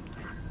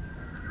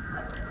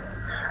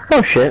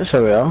 Oh shit,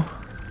 so we are.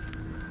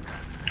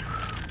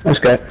 Let's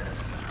go.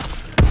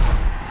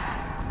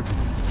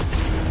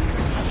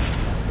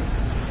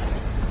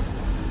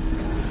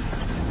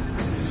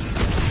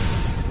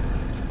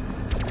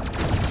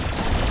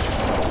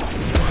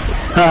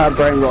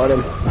 Brain rot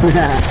him.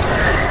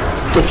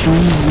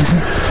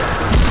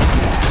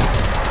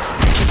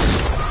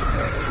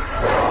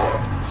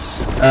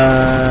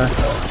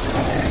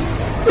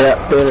 Yeah,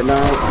 feel it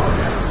now.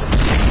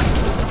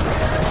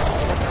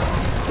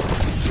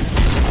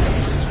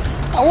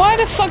 Why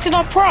the fuck did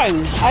I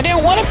prone? I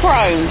didn't want to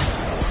prone.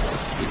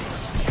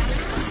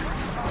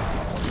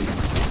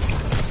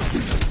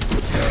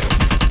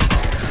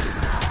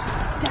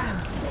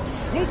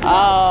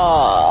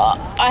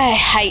 Oh, I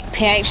hate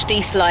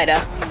PhD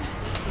slider.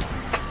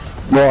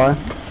 Why?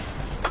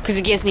 Because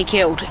it gets me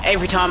killed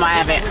every time I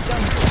have it.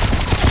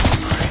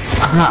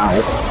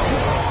 How?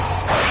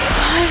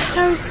 I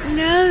don't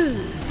know.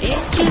 It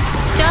just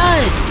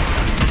does.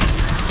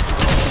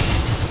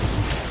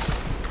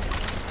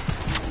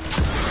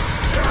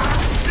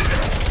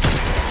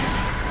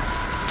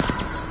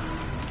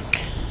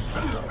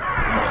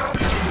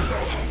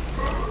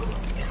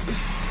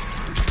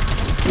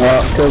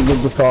 Well, kill the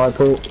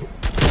disciple.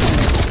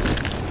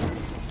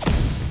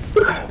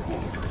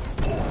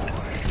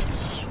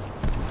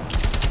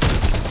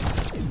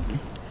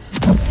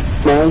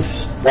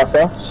 That's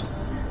us.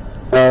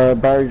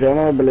 Barry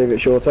Jenner, I believe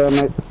it's your turn,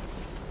 mate.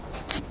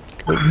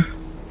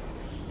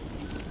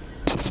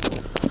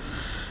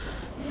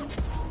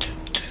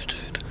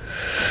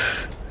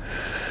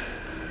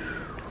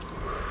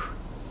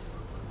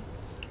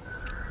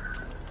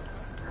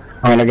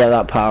 I'm gonna get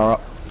that power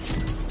up.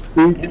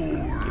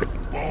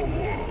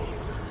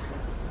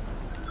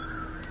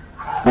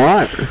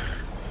 Alright.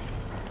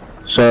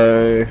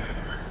 So,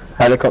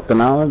 helicopter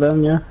now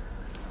then, yeah?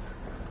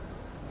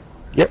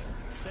 Yep.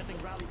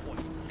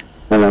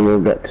 And then we'll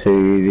get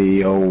to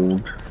the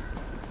old...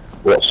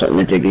 what's in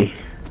the jiggy?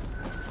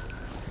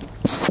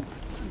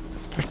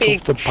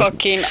 Big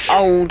fucking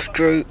old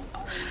Drew.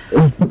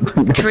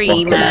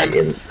 Tree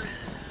man.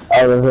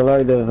 Oh, there's a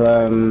load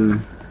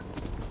of,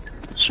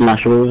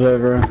 Smashables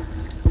over here.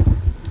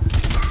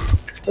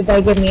 Did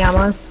they give me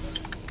ammo?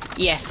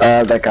 Yes.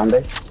 They can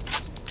be.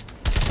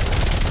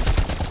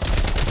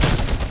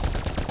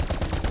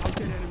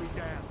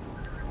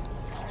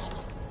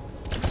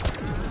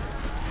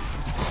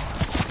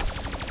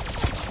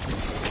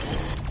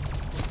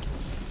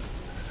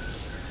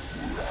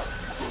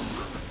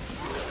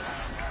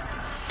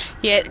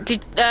 Yeah,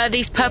 did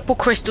these purple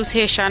crystals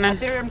here, Shannon?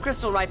 Ethereum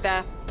crystal right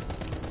there.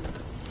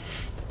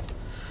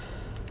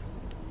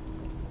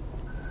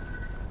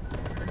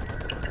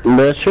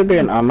 There should be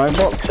an ammo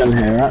box in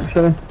here,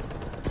 actually.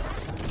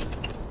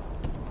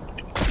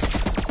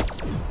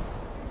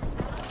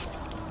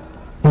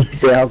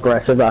 See how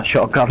aggressive that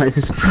shotgun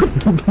is?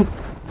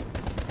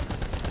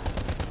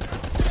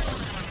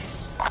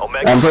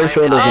 I'm pretty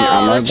sure there's an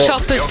ammo box.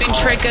 Chopper's been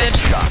triggered.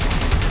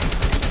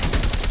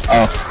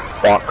 Oh,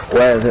 fuck.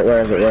 Where is it?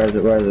 Where is it? Where is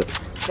it? Where is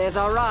it? There's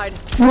our ride.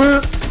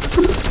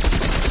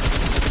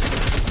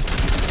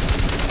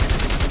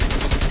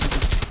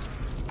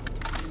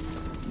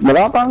 But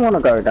I don't want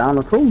to go down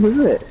at all, is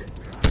it?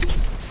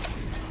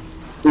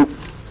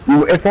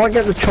 If I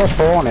get the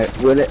chopper on it,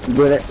 will it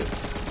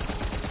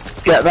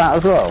get that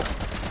as well?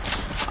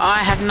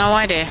 I have no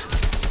idea.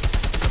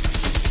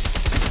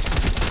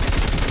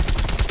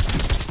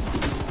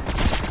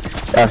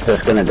 That's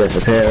just gonna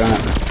disappear, isn't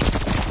it?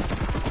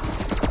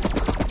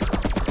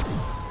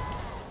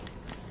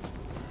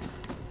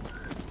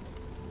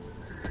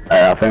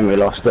 I think we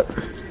lost it.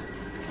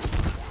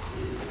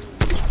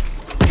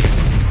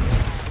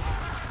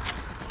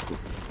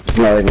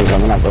 Not even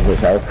coming up with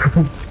itself.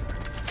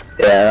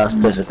 Yeah, that's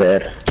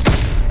disappeared.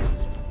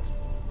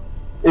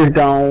 He's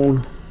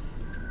gone.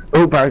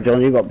 Oh, Barry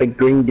John, you got big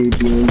green dude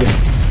behind you.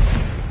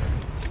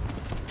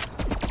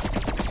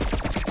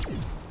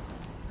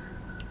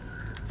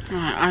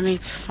 Right, I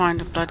need to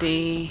find a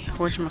bloody,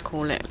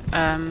 whatchamacallit,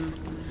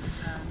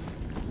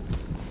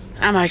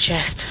 ammo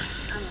chest.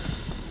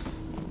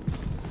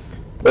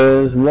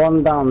 There's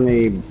one down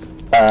the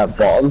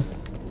bottom.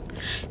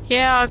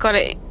 Yeah, I got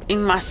it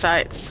in my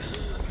sights.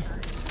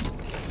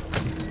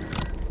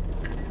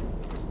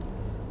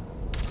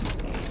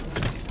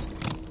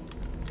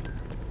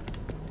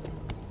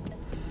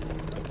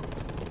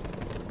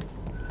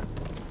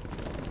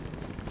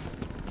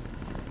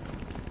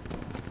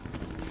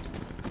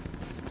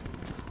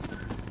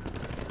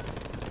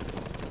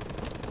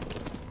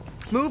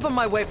 Move on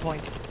my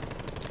waypoint.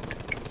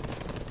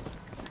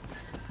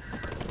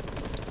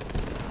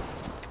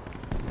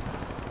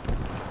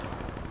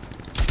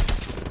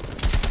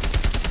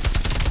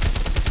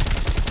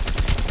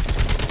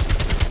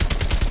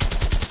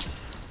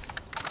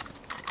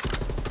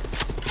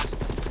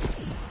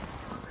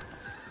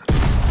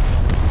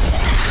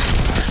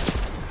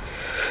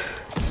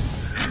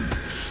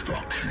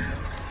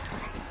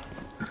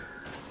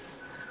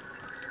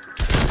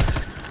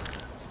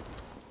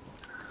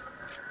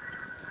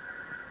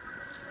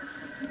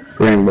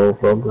 Rainbow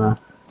frog there.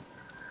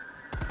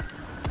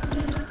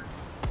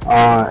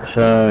 Alright,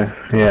 so,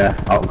 yeah,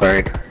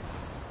 upgrade.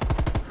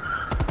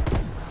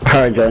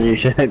 Alright John, you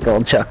should have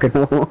got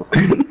Juggernaut.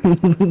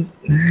 You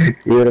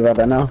would have had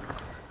enough.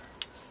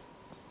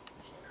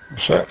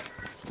 What's that?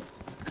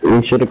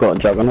 You should have got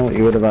Juggernaut,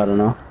 you would have had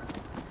enough.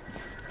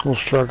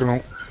 What's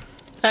Juggernaut?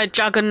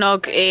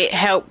 Juggernog, it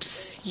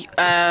helps, it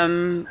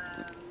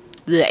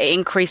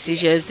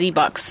increases your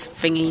Z-Bucks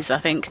thingies, I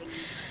think.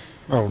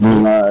 Oh, no.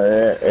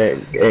 No,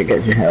 it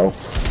gets you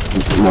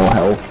health. More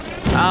health.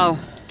 Oh.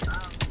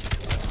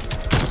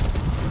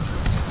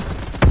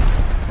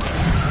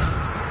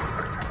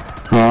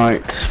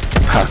 Right,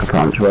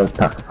 Pack-a-Punch, where's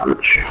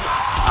Pack-a-Punch?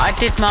 I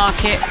did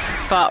mark it,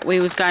 but we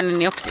was going in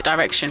the opposite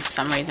direction for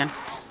some reason.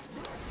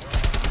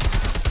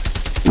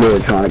 We were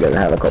trying to get the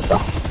helicopter.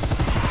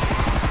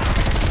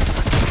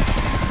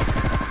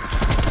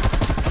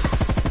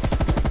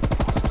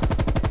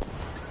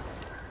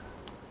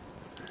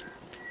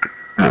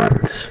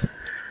 Right.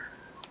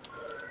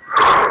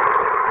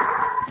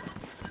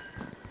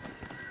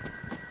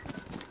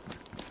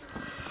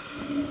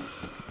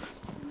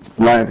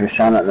 Now if you're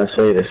standing to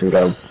see this and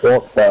go,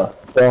 what the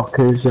fuck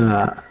is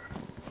that?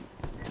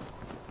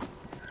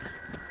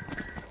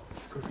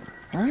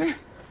 Huh?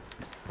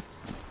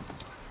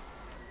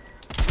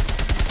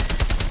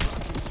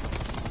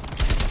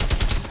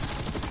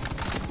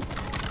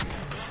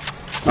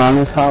 And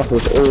this house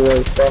was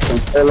always fucking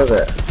full of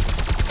it.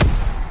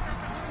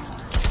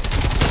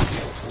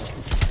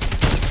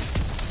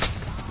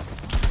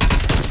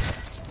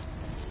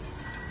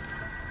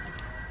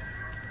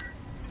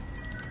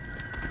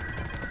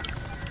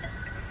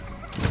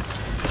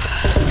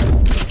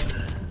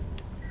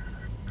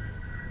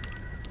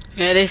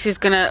 Yeah, this is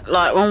gonna,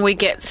 like, when we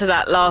get to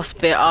that last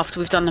bit after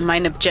we've done the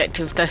main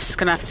objective, that's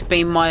gonna have to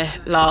be my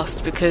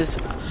last because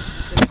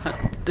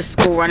the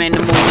school run in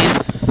the morning.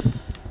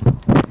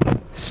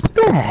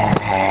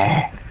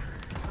 Steph.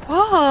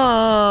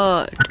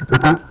 What?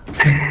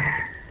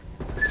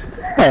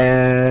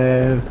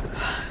 Steph.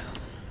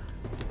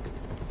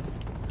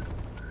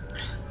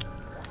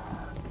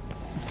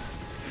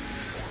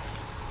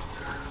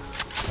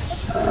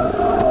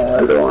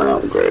 I don't want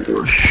to upgrade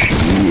my shit.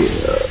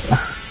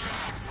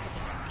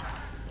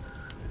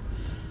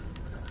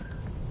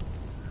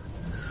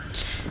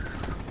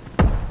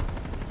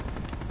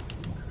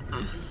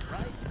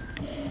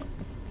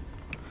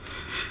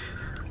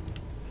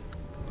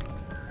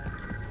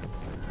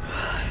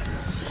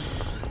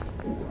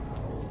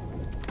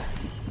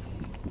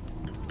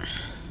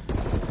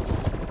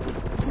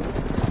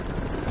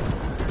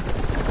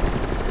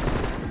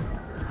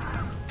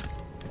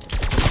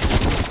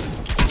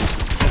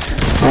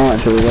 Alright,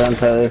 so we're going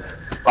to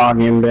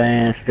Bargain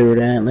Band Stewart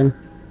Anthem.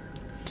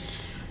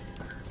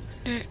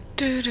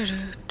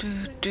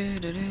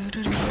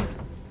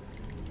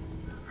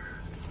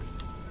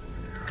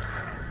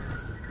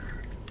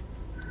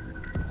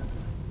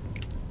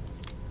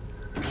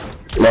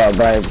 Well,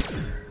 babe,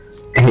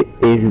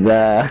 he's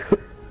there.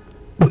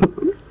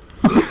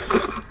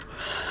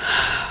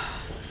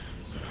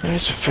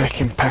 There's a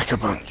fucking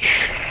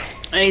pack-a-bunch.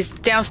 He's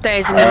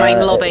downstairs in the main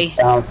lobby.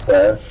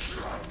 Downstairs.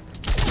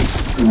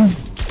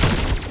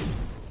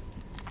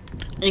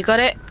 You got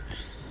it?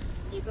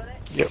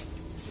 Yep.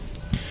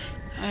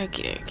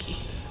 Okie dokie.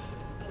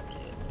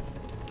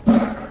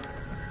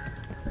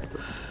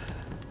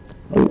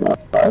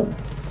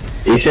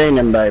 You seen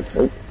him, babe?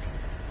 Oh.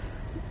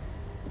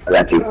 I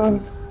got you.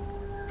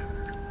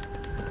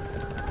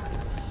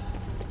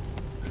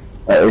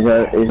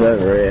 Oh, he's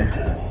over here.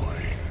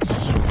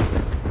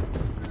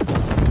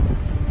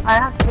 I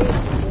have to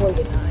before,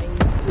 you know.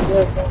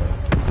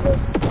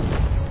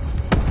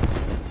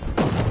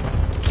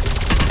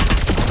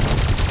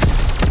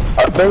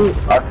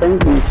 I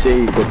think we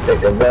see the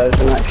bigger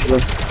version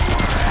actually.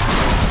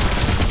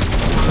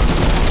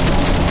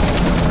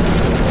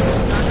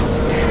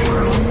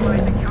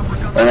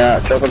 Yeah,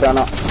 chopper gun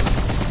up.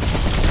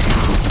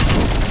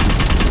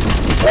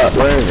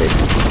 Where is he?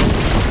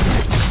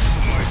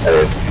 There he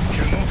is.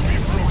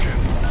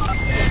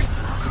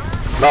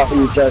 Not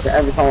from joking,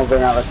 every time I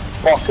bring out a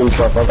fucking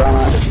chopper gun,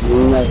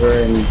 I'm never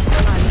in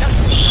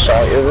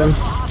sight of him.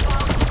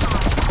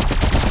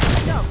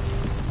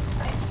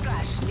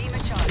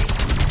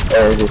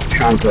 They're just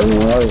trampling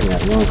all over me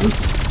at the moment.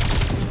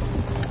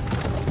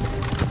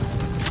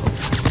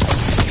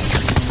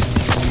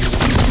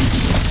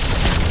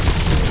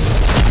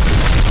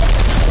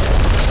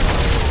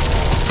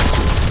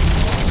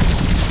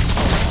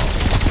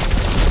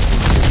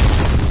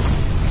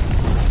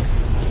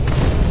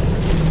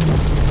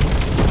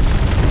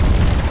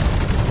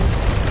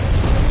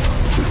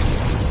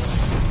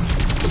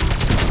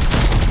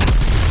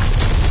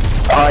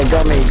 Alright,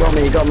 got me.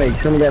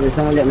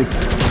 Someone get me.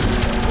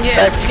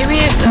 Yeah, give me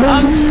a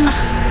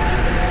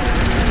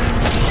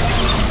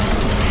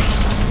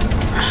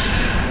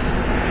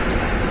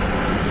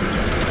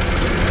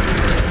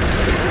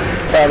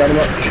very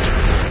much.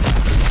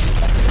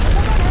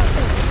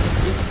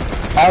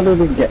 How did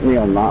he get me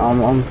on that?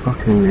 I'm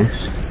fucking this.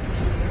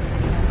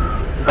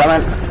 Come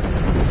on.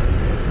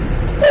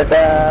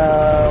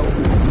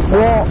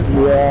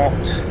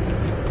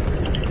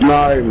 What?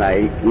 No,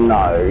 mate,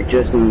 no,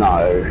 just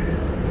no.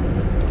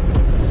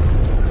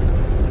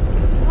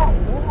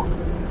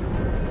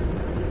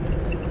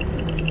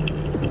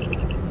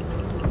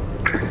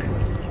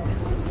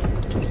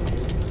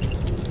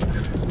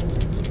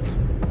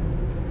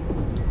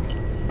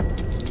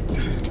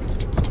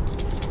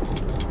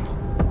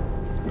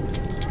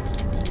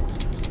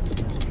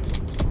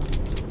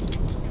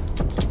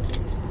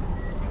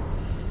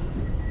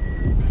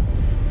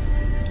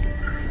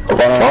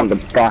 On the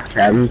back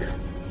end.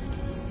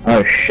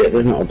 Oh shit,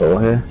 there's not a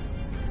door here.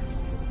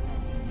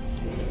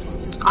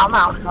 I'm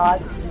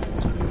outside.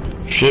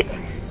 Shit.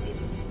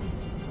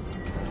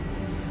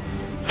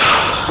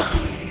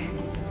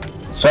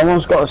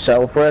 Someone's got a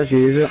self-res,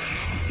 use it.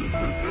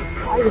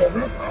 I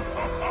didn't.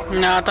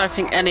 No, I don't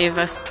think any of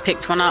us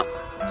picked one up.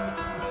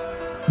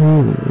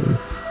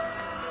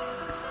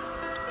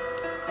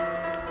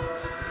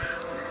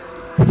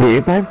 Yeah,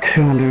 about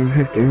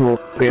 250 more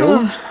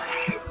bills.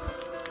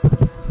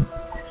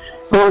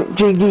 Right,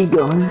 GG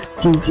guys,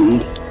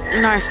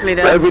 GG. Nicely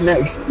done. Maybe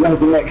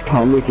next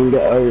time we can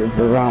get over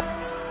the round.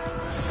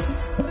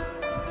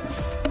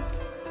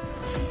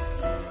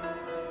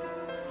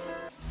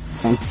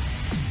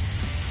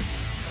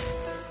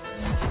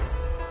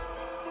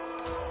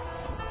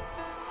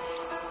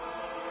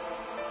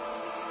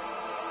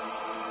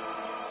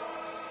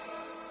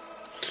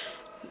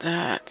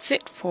 That's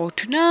it for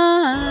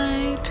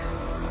tonight.